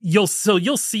 So you'll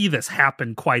see this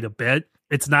happen quite a bit.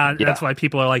 It's not, that's why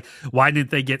people are like, why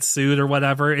didn't they get sued or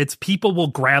whatever? It's people will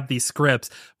grab these scripts,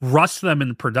 rush them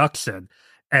in production,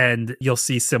 and you'll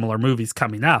see similar movies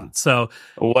coming out. So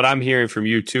what I'm hearing from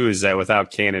you too is that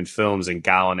without Canon Films and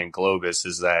Gowan and Globus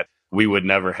is that we would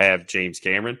never have James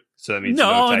Cameron. So that means no,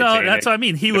 Titanic, that's what I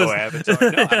mean. He no was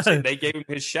Avatar. No, I'm saying they gave him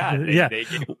his shot. They gave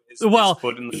him his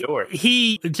foot in the door.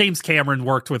 James Cameron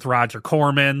worked with Roger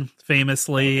Corman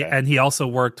famously, and he also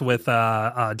worked with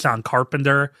John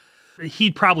Carpenter.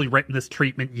 He'd probably written this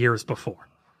treatment years before.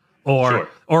 Or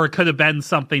it could have been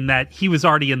something that he was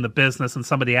already in the business and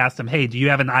somebody asked him, hey, do you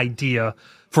have an idea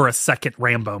for a second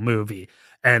Rambo movie?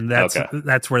 And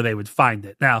that's where they would find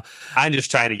it. Now, I'm just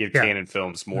trying to give Canon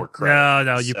Films more credit.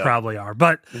 No, you probably are.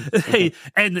 But hey,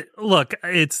 and look,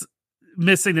 it's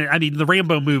Missing. I mean, the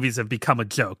Rambo movies have become a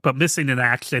joke, but Missing in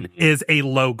Action is a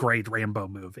low grade Rambo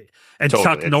movie, and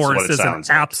Chuck Norris is an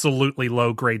absolutely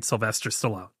low grade Sylvester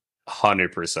Stallone.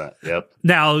 100%. Yep.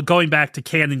 Now, going back to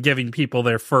Cannon giving people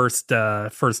their first,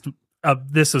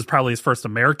 this was probably his first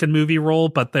American movie role,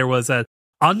 but there was an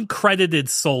uncredited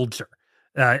soldier,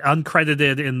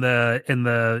 uncredited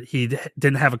he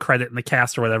didn't have a credit in the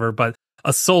cast or whatever, but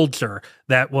a soldier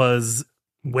that was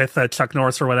with Chuck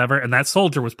Norris or whatever, and that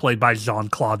soldier was played by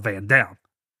Jean-Claude Van Damme.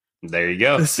 There you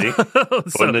go. See?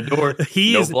 Foot in the door.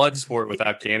 No blood sport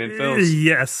without Canon Films.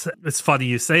 Yes. It's funny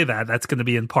you say that. That's going to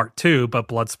be in part 2, but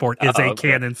Bloodsport is a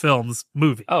Canon Canon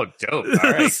movie. Oh, dope.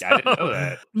 All right. I didn't know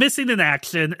that. Missing in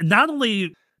Action, not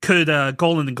only could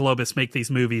Golan and Globus make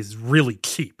these movies really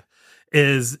cheap,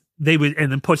 is they would,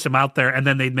 and then push them out there, and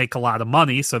then they'd make a lot of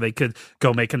money, so they could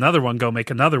go make another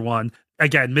one.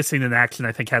 Again, Missing in Action,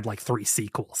 I think, had like 3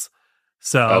 sequels.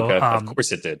 So, of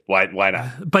course it did. Why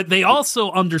not? But they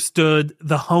also understood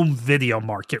the home video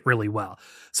market really well.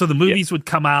 So the movies would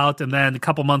come out, and then a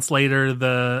couple months later,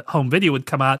 the home video would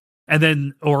come out, and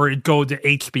then, or it'd go to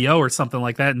HBO or something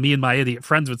like that. And me and my idiot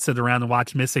friends would sit around and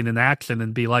watch Missing in Action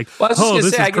and be like, this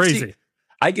is crazy.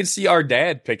 I could see our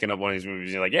dad picking up one of these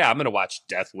movies. You're like, yeah, I'm going to watch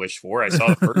Death Wish 4. I saw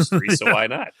the first 3, so why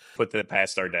not? Put that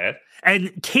past our dad.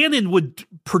 And Canon would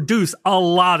produce a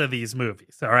lot of these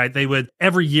movies, all right?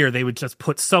 Every year, they would just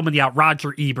put so many out.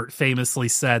 Roger Ebert famously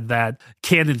said that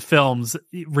Canon Films,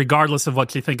 regardless of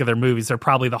what you think of their movies, they're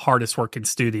probably the hardest working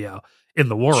studio in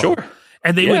the world. Sure.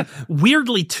 And they would,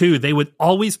 weirdly too, they would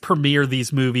always premiere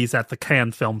these movies at the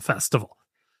Cannes Film Festival.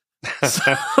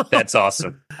 That's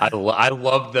awesome. I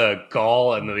love the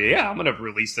gall and I'm going to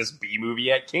release this B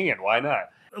movie at Cannes. Why not?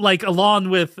 Like,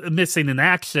 along with Missing in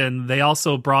Action, they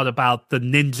also brought about the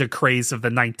ninja craze of the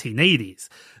 1980s.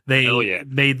 They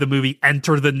made the movie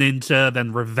Enter the Ninja,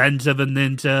 then Revenge of the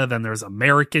Ninja, then there's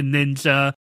American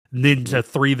Ninja, Ninja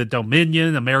 3, The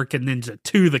Dominion, American Ninja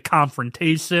 2, The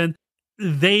Confrontation.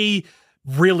 They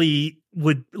really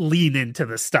would lean into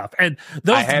this stuff. And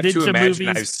those ninja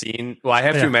movies, I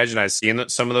have to imagine I've seen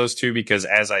some of those too, because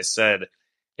as I said,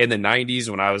 in the 90s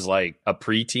when I was like a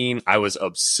preteen, I was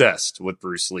obsessed with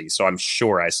Bruce Lee. So I'm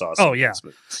sure I saw some of these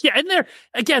movies. Yeah, and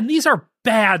again, these are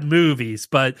bad movies,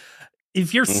 but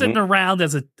if you're sitting around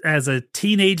as a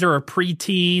teenager or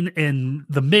preteen in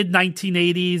the mid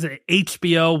 1980s,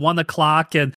 HBO 1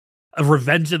 o'clock, and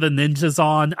Revenge of the Ninja's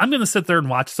on, I'm going to sit there and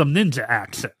watch some ninja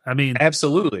action. I mean,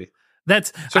 absolutely.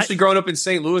 Especially growing up in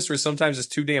St. Louis, where sometimes it's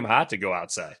too damn hot to go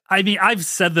outside. I mean, I've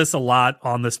said this a lot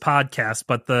on this podcast,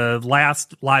 but the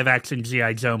last live action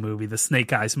G.I. Joe movie, the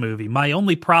Snake Eyes movie, my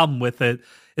only problem with it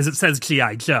is it says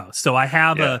G.I. Joe. So I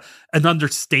have an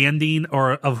understanding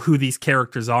of who these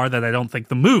characters are that I don't think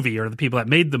the movie or the people that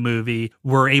made the movie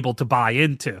were able to buy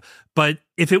into. But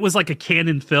if it was like a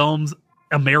Canon Films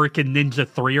American Ninja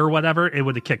 3 or whatever, it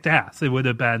would have kicked ass. It would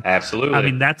have been. Absolutely. I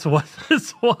mean, that's what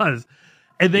this was.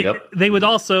 And they would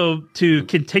also, to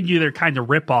continue their kind of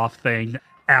rip-off thing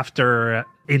after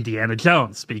Indiana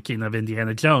Jones, speaking of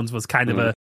Indiana Jones, was kind of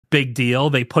a big deal.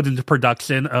 They put into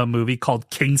production a movie called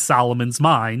King Solomon's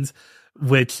Mines,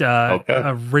 which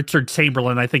Richard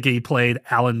Chamberlain, I think he played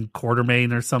Alan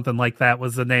Quartermain or something like that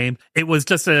was the name. It was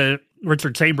just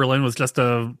Richard Chamberlain was just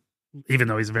even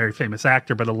though he's a very famous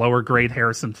actor, but a lower grade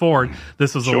Harrison Ford.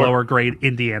 This was a lower grade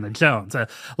Indiana Jones. A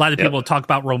lot of people talk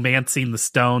about Romancing the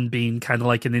Stone being kind of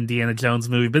like an Indiana Jones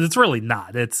movie, but it's really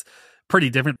not. It's pretty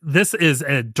different. This is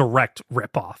a direct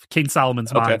ripoff. King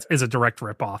Solomon's Mines is a direct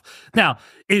ripoff. Now,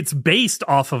 it's based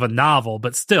off of a novel,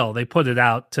 but still, they put it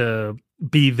out to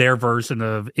be their version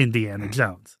of Indiana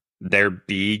Jones. their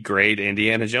B grade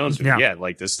Indiana Jones movie. Yeah. Yeah,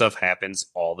 like this stuff happens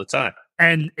all the time.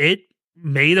 And it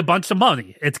made a bunch of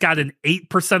money. It's got an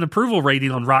 8% approval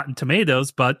rating on Rotten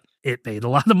Tomatoes, but it made a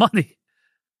lot of money.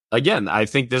 Again, I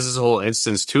think this is a whole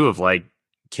instance too of like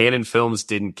Canon Films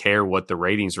didn't care what the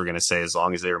ratings were going to say as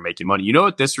long as they were making money. You know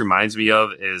what this reminds me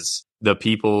of is the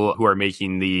people who are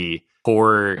making the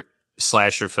horror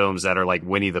slasher films that are like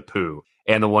Winnie the Pooh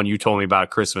and the one you told me about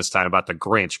Christmas time about the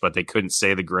Grinch, but they couldn't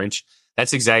say the Grinch.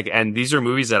 That's exactly. And these are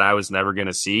movies that I was never going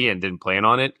to see and didn't plan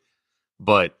on it,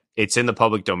 but it's in the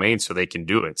public domain, so they can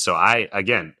do it. So I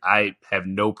have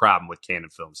no problem with Canon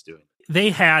Films doing it. They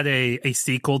had a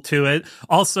sequel to it.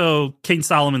 Also, King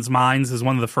Solomon's Mines is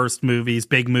one of the first movies,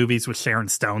 big movies with Sharon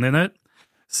Stone in it.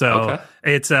 So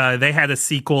it's they had a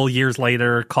sequel years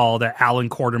later called Alan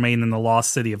Quartermain and the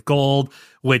Lost City of Gold,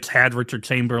 which had Richard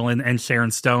Chamberlain and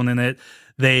Sharon Stone in it.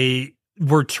 They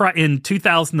were in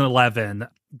 2011.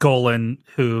 Golan,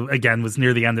 who again was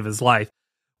near the end of his life,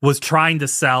 was trying to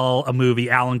sell a movie.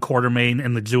 Alan Quartermain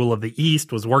and the Jewel of the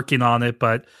East was working on it,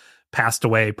 but passed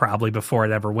away probably before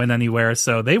it ever went anywhere.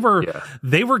 So they were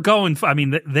going. I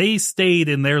mean, they stayed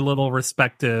in their little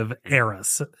respective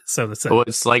eras, so to say. Well,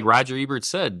 it's like Roger Ebert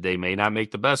said, they may not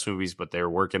make the best movies, but they're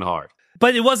working hard.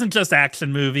 But it wasn't just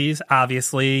action movies.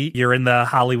 Obviously, you're in the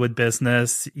Hollywood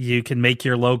business. You can make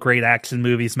your low-grade action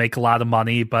movies make a lot of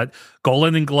money. But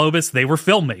Golan and Globus, they were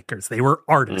filmmakers. They were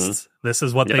artists. This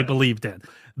is what they believed in.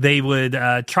 They would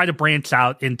try to branch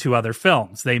out into other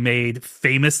films. They made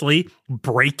famously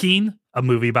Breaking, a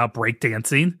movie about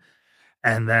breakdancing.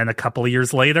 And then a couple of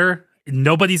years later,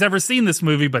 nobody's ever seen this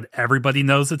movie, but everybody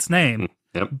knows its name.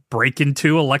 Breaking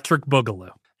 2 Electric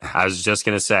Boogaloo. I was just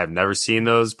going to say, I've never seen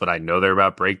those, but I know they're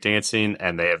about breakdancing,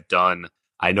 and they have done,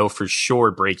 I know for sure,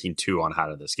 Breaking 2 on How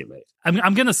Did This Get Made.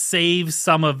 I'm going to save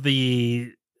some of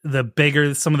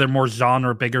some of their more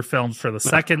genre, bigger films for the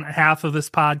second half of this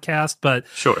podcast, but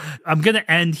I'm going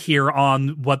to end here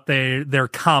on what their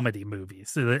comedy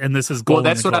movies, and this is Golan.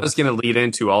 Well, that's what I was going to lead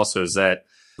into also, is that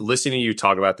listening to you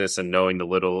talk about this and knowing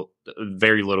the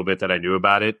very little bit that I knew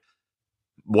about it,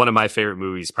 one of my favorite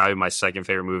movies, probably my second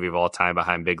favorite movie of all time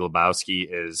behind Big Lebowski,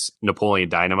 is Napoleon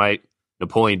Dynamite.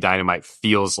 Napoleon Dynamite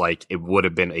feels like it would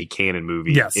have been a canon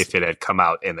movie if it had come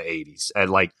out in the 80s. And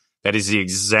like, that is the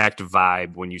exact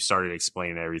vibe when you started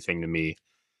explaining everything to me,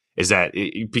 is that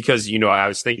because, you know, I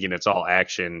was thinking it's all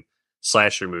action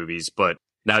slasher movies, but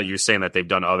now you're saying that they've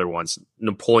done other ones.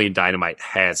 Napoleon Dynamite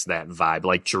has that vibe.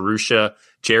 Like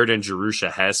Jared and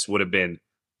Jerusha Hess would have been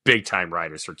big time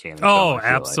writers for Canon. Oh,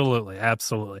 absolutely.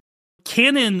 Absolutely.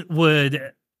 Canon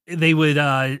would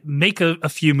make a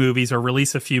few movies or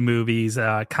release a few movies,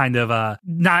 I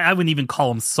wouldn't even call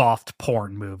them soft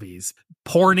porn movies.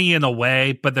 Porny in a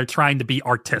way, but they're trying to be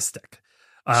artistic.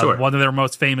 One of their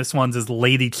most famous ones is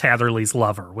Lady Chatterley's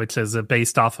Lover, which is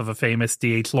based off of a famous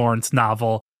D.H. Lawrence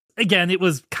novel. Again, it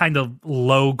was kind of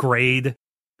low grade.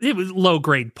 It was low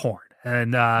grade porn.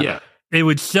 And it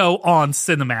would show on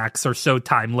Cinemax or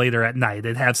Showtime later at night.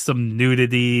 It'd have some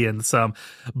nudity and some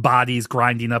bodies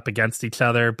grinding up against each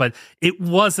other, but it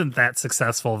wasn't that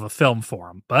successful of a film for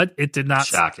them. But it did not.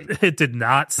 Shocking. It did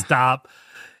not stop.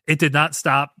 It did not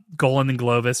stop Golan and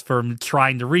Globus from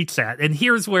trying to reach that. And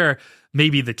here's where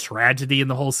maybe the tragedy in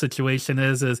the whole situation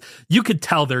is you could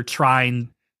tell they're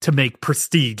trying to make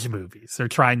prestige movies. They're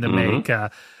trying to make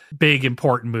big,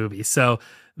 important movies. So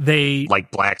they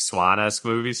like Black Swan-esque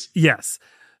movies. Yes.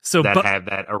 So that have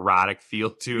that erotic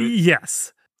feel to it.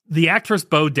 Yes. The actress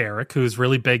Bo Derek, who's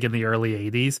really big in the early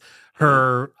 80s,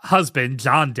 her husband,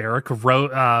 John Derek,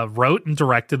 wrote and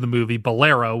directed the movie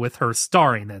Bolero with her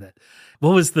starring in it.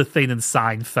 What was the thing in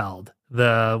Seinfeld?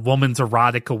 The woman's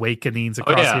erotic awakenings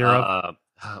across Europe.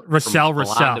 Rochelle.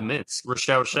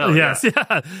 Rochelle. Yes,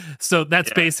 yeah. So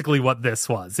that's basically what this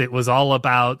was. It was all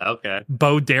about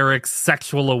Bo Derek's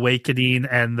sexual awakening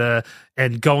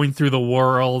and going through the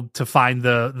world to find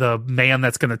the man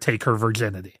that's going to take her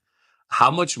virginity. How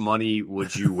much money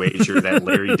would you wager that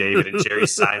Larry David and Jerry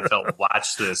Seinfeld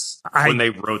watched this when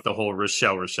they wrote the whole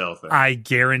Rochelle thing? I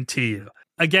guarantee you.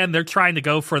 Again, they're trying to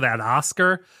go for that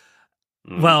Oscar.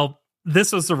 Well,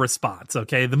 this was the response,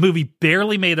 okay? The movie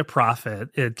barely made a profit.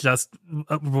 It just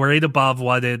right above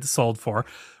what it sold for.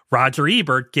 Roger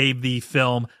Ebert gave the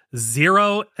film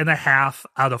 0.5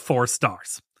 out of 4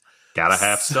 stars. Got a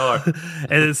half star.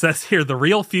 And it says here, the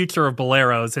real future of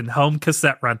Boleros in home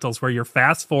cassette rentals, where your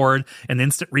fast forward and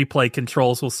instant replay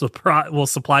controls will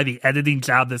supply the editing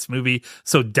job this movie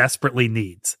so desperately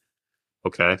needs.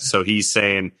 Okay, so he's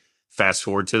saying fast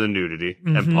forward to the nudity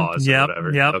and pause or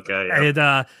whatever. Yep.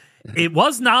 Okay. It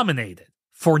was nominated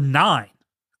for 9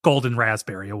 Golden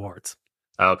Raspberry Awards.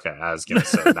 Okay, I was gonna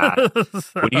say not.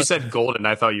 When you said Golden,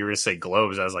 I thought you were gonna say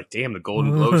Globes. I was like, damn, the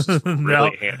Golden Globes just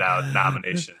really hand out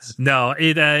nominations. No,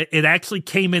 it actually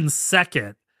came in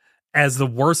second as the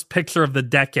worst picture of the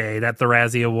decade at the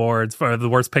Razzie Awards for the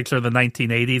worst picture of the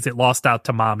 1980s. It lost out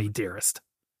to Mommy Dearest.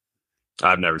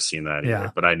 I've never seen that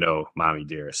either, but I know Mommy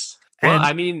Dearest. Well, And-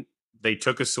 I mean, they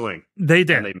took a swing. They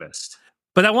did. And they missed.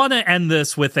 But I want to end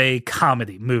this with a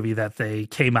comedy movie that they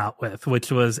came out with,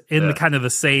 which was in the kind of the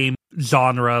same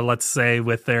genre, let's say,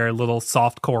 with their little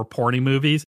softcore porny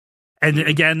movies. And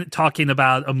again, talking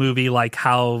about a movie like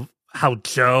how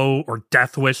Joe or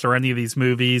Death Wish or any of these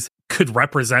movies could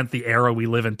represent the era we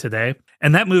live in today.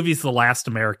 And that movie's The Last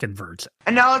American Virgin.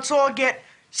 And now let's all get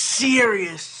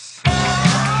serious.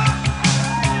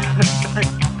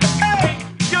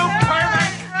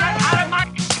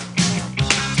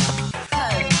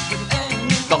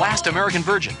 The Last American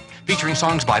Virgin, featuring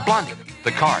songs by Blondie,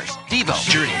 The Cars, Devo,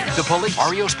 Journey, The Police,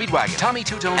 REO Speedwagon, Tommy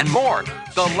Two-Tone, and more.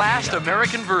 The Last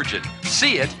American Virgin.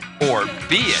 See it or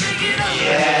be it.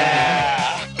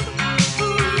 Yeah.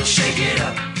 Shake it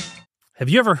up. Have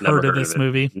you ever heard of this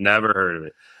movie? Never heard of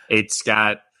it. It's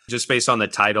got, just based on the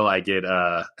title, I get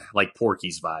like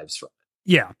Porky's vibes from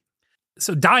it. Yeah.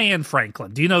 So Diane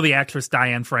Franklin. Do you know the actress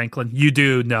Diane Franklin? You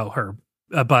do know her,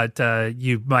 but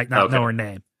you might not know her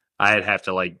name. I'd have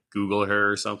to like Google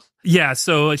her or something. Yeah,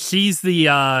 so she's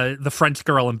the French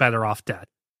girl in Better Off Dead.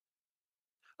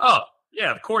 Oh,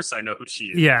 yeah, of course I know who she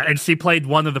is. Yeah, and she played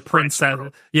one of the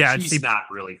princesses. Yeah, she's not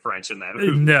really French in that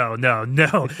movie.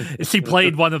 No. She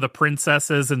played one of the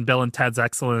princesses in Bill and Ted's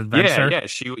Excellent Adventure.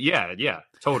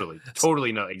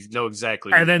 Totally know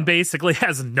exactly. And then basically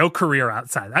has no career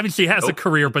outside. I mean, she has a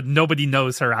career, but nobody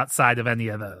knows her outside of any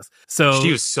of those. So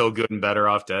she was so good in Better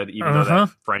Off Dead, even though that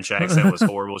French accent was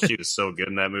horrible. She was so good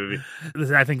in that movie.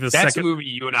 I think that's a movie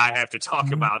you and I have to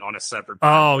talk about on a separate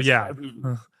podcast. Oh, yeah. That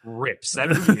movie rips. That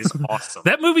movie is awesome.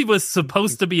 That movie was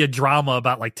supposed to be a drama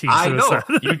about like teen suicide.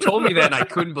 I know. You told me that and I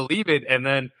couldn't believe it. And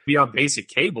then be on basic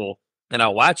cable and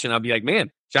I'll watch and I'll be like, man,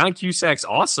 John Cusack's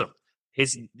awesome.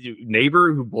 His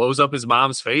neighbor who blows up his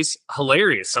mom's face,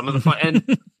 hilarious. Some of the fun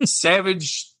and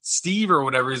Savage Steve or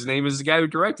whatever his name is, the guy who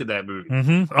directed that movie.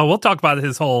 Mm-hmm. Oh, we'll talk about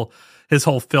his whole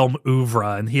film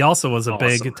oeuvre, and he also was a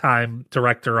big time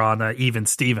director on Even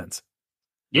Stevens.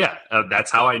 Yeah, that's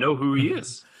how I know who he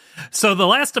is. So The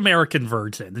Last American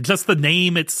Virgin, just the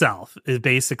name itself is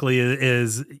basically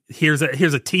here's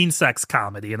a teen sex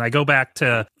comedy, and I go back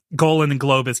to Golan and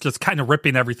Globus just kind of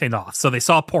ripping everything off. So they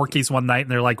saw Porky's one night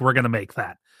and they're like, we're going to make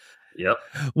that. Yep.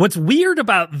 What's weird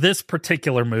about this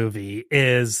particular movie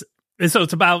is, so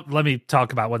it's about, let me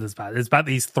talk about what it's about. It's about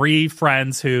these three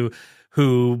friends who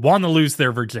want to lose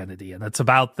their virginity, and it's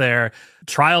about their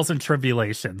trials and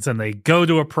tribulations, and they go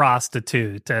to a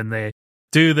prostitute and they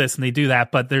do this and they do that,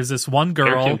 but there's this one girl.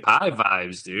 American Pie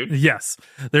vibes, dude. Yes.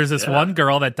 There's this one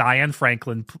girl that Diane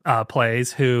Franklin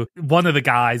plays, who one of the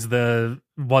guys,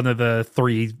 one of the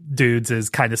three dudes is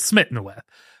kind of smitten with,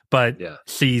 but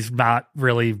she's not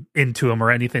really into him or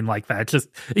anything like that. Just,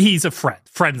 he's a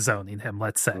friend zoning him,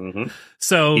 let's say. Mm-hmm.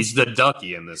 So he's the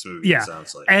ducky in this movie, it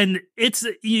sounds like. And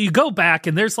you go back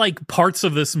and there's like parts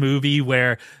of this movie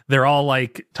where they're all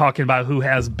like talking about who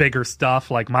has bigger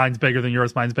stuff, like mine's bigger than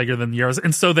yours, mine's bigger than yours.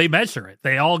 And so they measure it.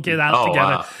 They all get out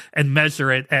together and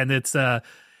measure it. And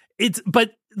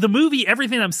but the movie,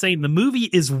 everything I'm saying, the movie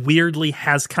is weirdly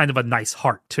has kind of a nice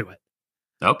heart to it.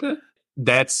 Okay.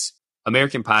 That's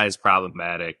American Pie is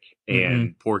problematic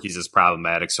and Porky's is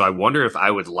problematic. So I wonder if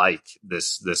I would like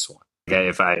this one. Okay,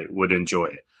 if I would enjoy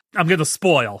it. I'm going to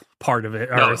spoil part of it,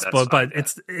 but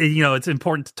it's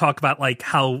important to talk about like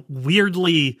how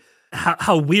weirdly,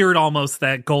 how weird almost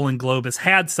that Golan Globus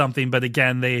had something. But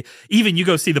again, you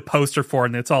go see the poster for it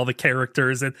and it's all the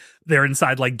characters and they're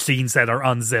inside like jeans that are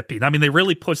unzipping. I mean, they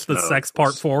really pushed the sex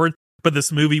part forward, but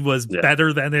this movie was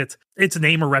better than its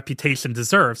name or reputation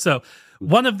deserved. So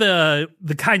one of the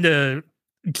kind of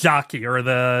jockey or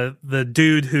the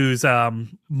dude who's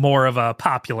more of a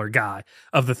popular guy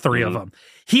of the three of them,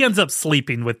 he ends up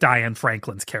sleeping with Diane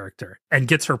Franklin's character and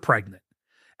gets her pregnant,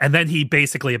 and then he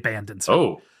basically abandons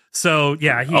her. So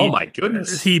oh my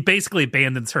goodness, he basically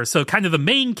abandons her. So kind of the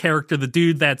main character, the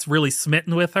dude that's really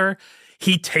smitten with her,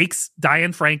 he takes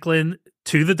Diane Franklin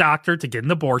to the doctor to get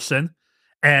an abortion,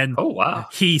 and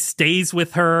he stays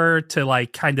with her to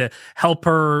like kind of help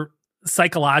her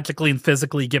psychologically and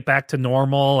physically get back to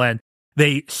normal, and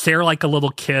they share like a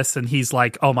little kiss, and he's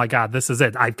like, oh my god, this is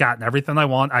it, I've gotten everything I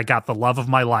want, I got the love of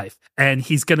my life. And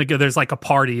he's gonna go, there's like a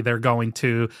party they're going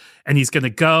to, and he's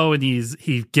gonna go and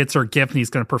he gets her a gift and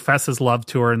he's gonna profess his love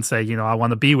to her and say, I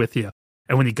want to be with you.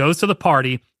 And when he goes to the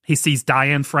party, he sees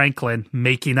Diane Franklin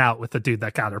making out with the dude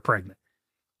that got her pregnant.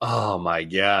 Oh my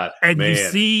God. And man. you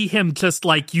see him just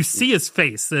like, you see his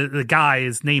face. The guy,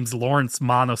 his name's Lawrence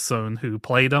Monosoon, who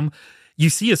played him. You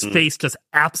see his face just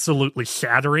absolutely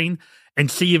shattering.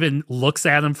 And she even looks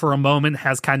at him for a moment,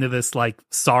 has kind of this like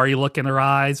sorry look in her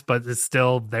eyes, but is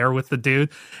still there with the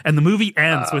dude. And the movie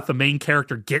ends with the main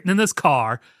character getting in his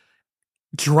car,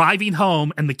 driving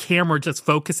home, and the camera just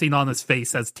focusing on his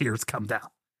face as tears come down.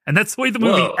 And that's the way the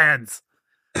movie ends.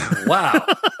 Wow.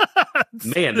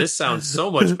 Man, this sounds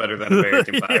so much better than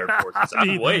American Pie Report.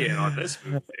 I'm way in on this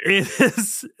movie. It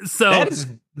is. So,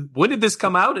 when did this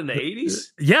come out? In the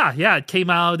 80s? Yeah. It came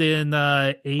out in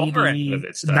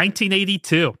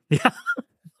 1982. Yeah.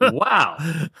 Wow.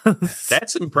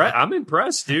 That's impressive. I'm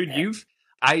impressed, dude.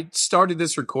 I started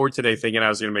this record today thinking I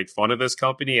was going to make fun of this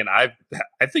company, and I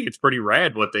think it's pretty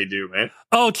rad what they do, man.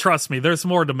 Oh, trust me, there's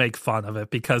more to make fun of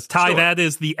it because, Ty, Sure. that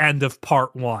is the end of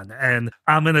part 1. And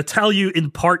I'm going to tell you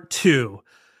in part 2,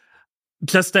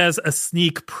 just as a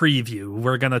sneak preview,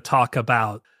 we're going to talk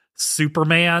about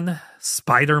Superman,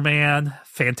 Spider-Man,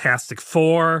 Fantastic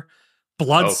Four,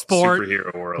 Bloodsport,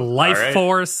 superhero world. Life All right.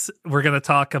 Force. We're going to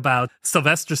talk about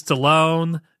Sylvester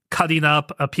Stallone cutting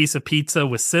up a piece of pizza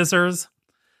with scissors.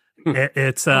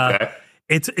 It's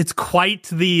quite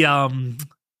the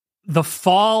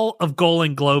fall of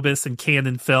Golan Globus and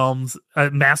Canon Films,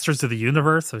 Masters of the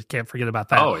Universe. So can't forget about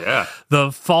that. Oh yeah,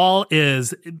 the fall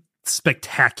is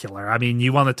spectacular. I mean,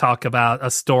 you want to talk about a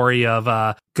story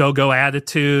of go-go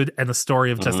attitude and a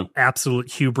story of just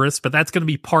absolute hubris, but that's going to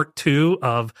be part 2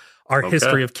 of our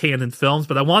history of Canon Films.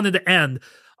 But I wanted to end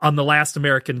on The Last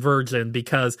American Virgin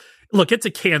because, look, it's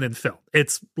a Canon film.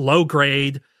 It's low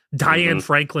grade. Diane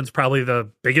Franklin's probably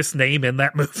the biggest name in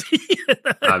that movie.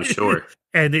 I'm sure.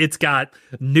 And it's got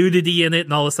nudity in it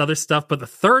and all this other stuff. But the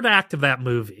third act of that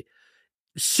movie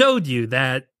showed you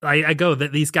that that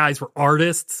these guys were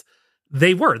artists.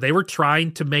 They were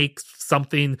trying to make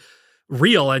something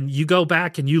real. And you go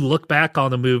back and you look back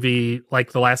on a movie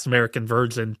like The Last American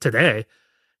Virgin today,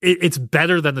 it's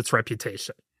better than its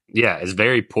reputation. Yeah, it's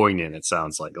very poignant, it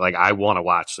sounds like. Like, I want to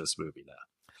watch this movie now.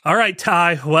 All right,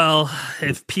 Ty. Well,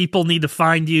 if people need to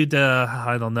find you to,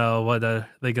 I don't know, what are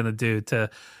they going to do to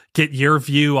get your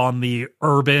view on the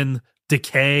urban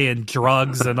decay and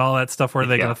drugs and all that stuff, where are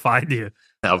they going to find you?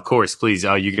 Now, of course, please.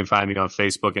 You can find me on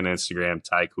Facebook and Instagram,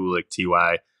 Ty Kulik,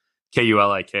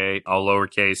 TYKULIK, all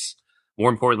lowercase.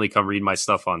 More importantly, come read my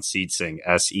stuff on Seedsing,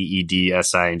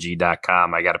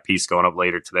 SEEDSING.com. I got a piece going up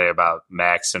later today about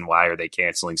Max and why are they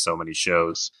canceling so many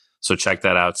shows. So check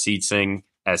that out, Seedsing,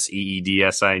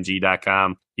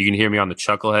 SEEDSING.com. You can hear me on the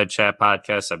Chucklehead Chat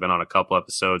podcast. I've been on a couple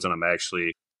episodes, and I'm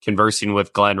actually conversing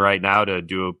with Glenn right now to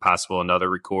do another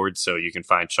record. So you can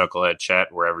find Chucklehead Chat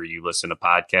wherever you listen to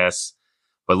podcasts.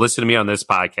 But listen to me on this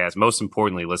podcast. Most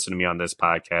importantly, listen to me on this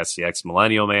podcast, the Ex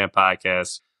Millennial Man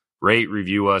podcast. Rate,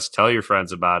 review us, tell your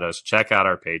friends about us, check out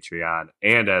our Patreon,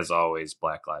 and as always,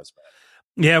 Black Lives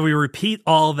Matter. Yeah, we repeat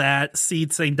all that,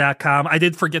 seedsing.com. I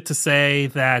did forget to say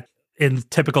that in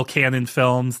typical Canon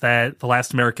Films that The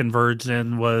Last American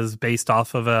Virgin was based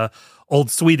off of a old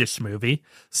Swedish movie.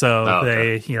 So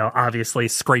they, obviously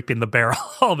scraping the barrel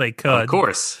all they could. Of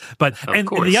course. But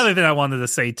the other thing I wanted to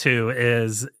say too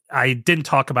is I didn't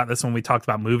talk about this when we talked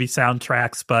about movie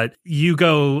soundtracks, but you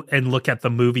go and look at the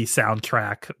movie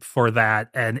soundtrack for that,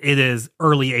 and it is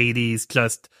early 80s,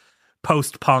 just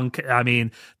post-punk. I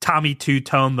mean, Tommy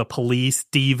Two-Tone, The Police,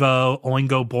 Devo,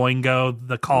 Oingo Boingo,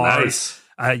 The Cars. Nice.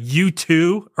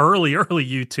 U2, early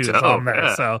U2 is on there.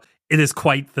 Yeah. So it is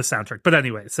quite the soundtrack. But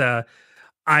anyways, I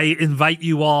invite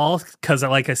you all, because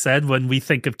like I said, when we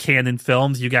think of Canon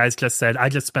Films, you guys just said, I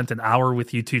just spent an hour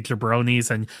with you two jabronis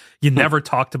and you never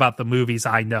talked about the movies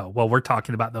I know. Well, we're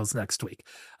talking about those next week.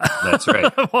 That's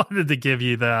right. I wanted to give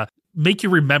you make you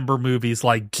remember movies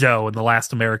like Joe and The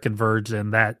Last American Virgin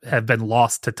that have been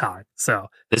lost to time. So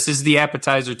this is the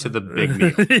appetizer to the big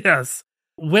meal. Yes.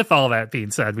 With all that being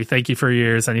said, we thank you for your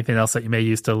ears. Anything else that you may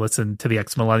use to listen to the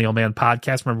Ex Millennial Man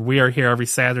podcast. Remember, we are here every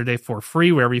Saturday for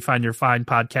free, wherever you find your fine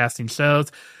podcasting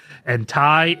shows. And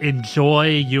Ty,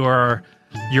 enjoy your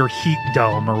heat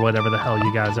dome or whatever the hell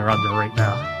you guys are under right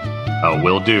now. Oh,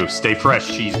 will do. Stay fresh,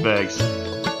 cheese bags.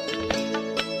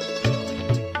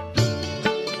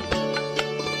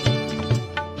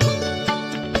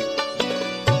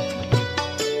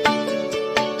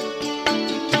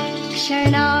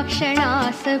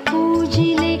 क्षणास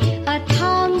पूजिले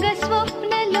अथांग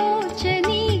स्वप्न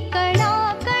लोचनी कणा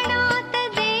कणात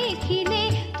देखिले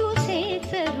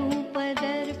तुझेच रूप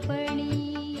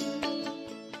दर्पणी.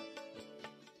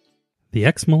 The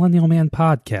Ex Millennial Man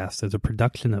podcast is a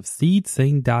production of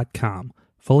SeedSing.com.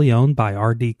 Fully owned by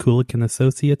R.D. Kulik &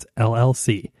 Associates,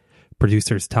 LLC.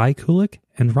 Producers Ty Kulik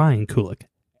and Ryan Kulik.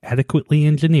 Adequately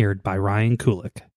engineered by Ryan Kulik.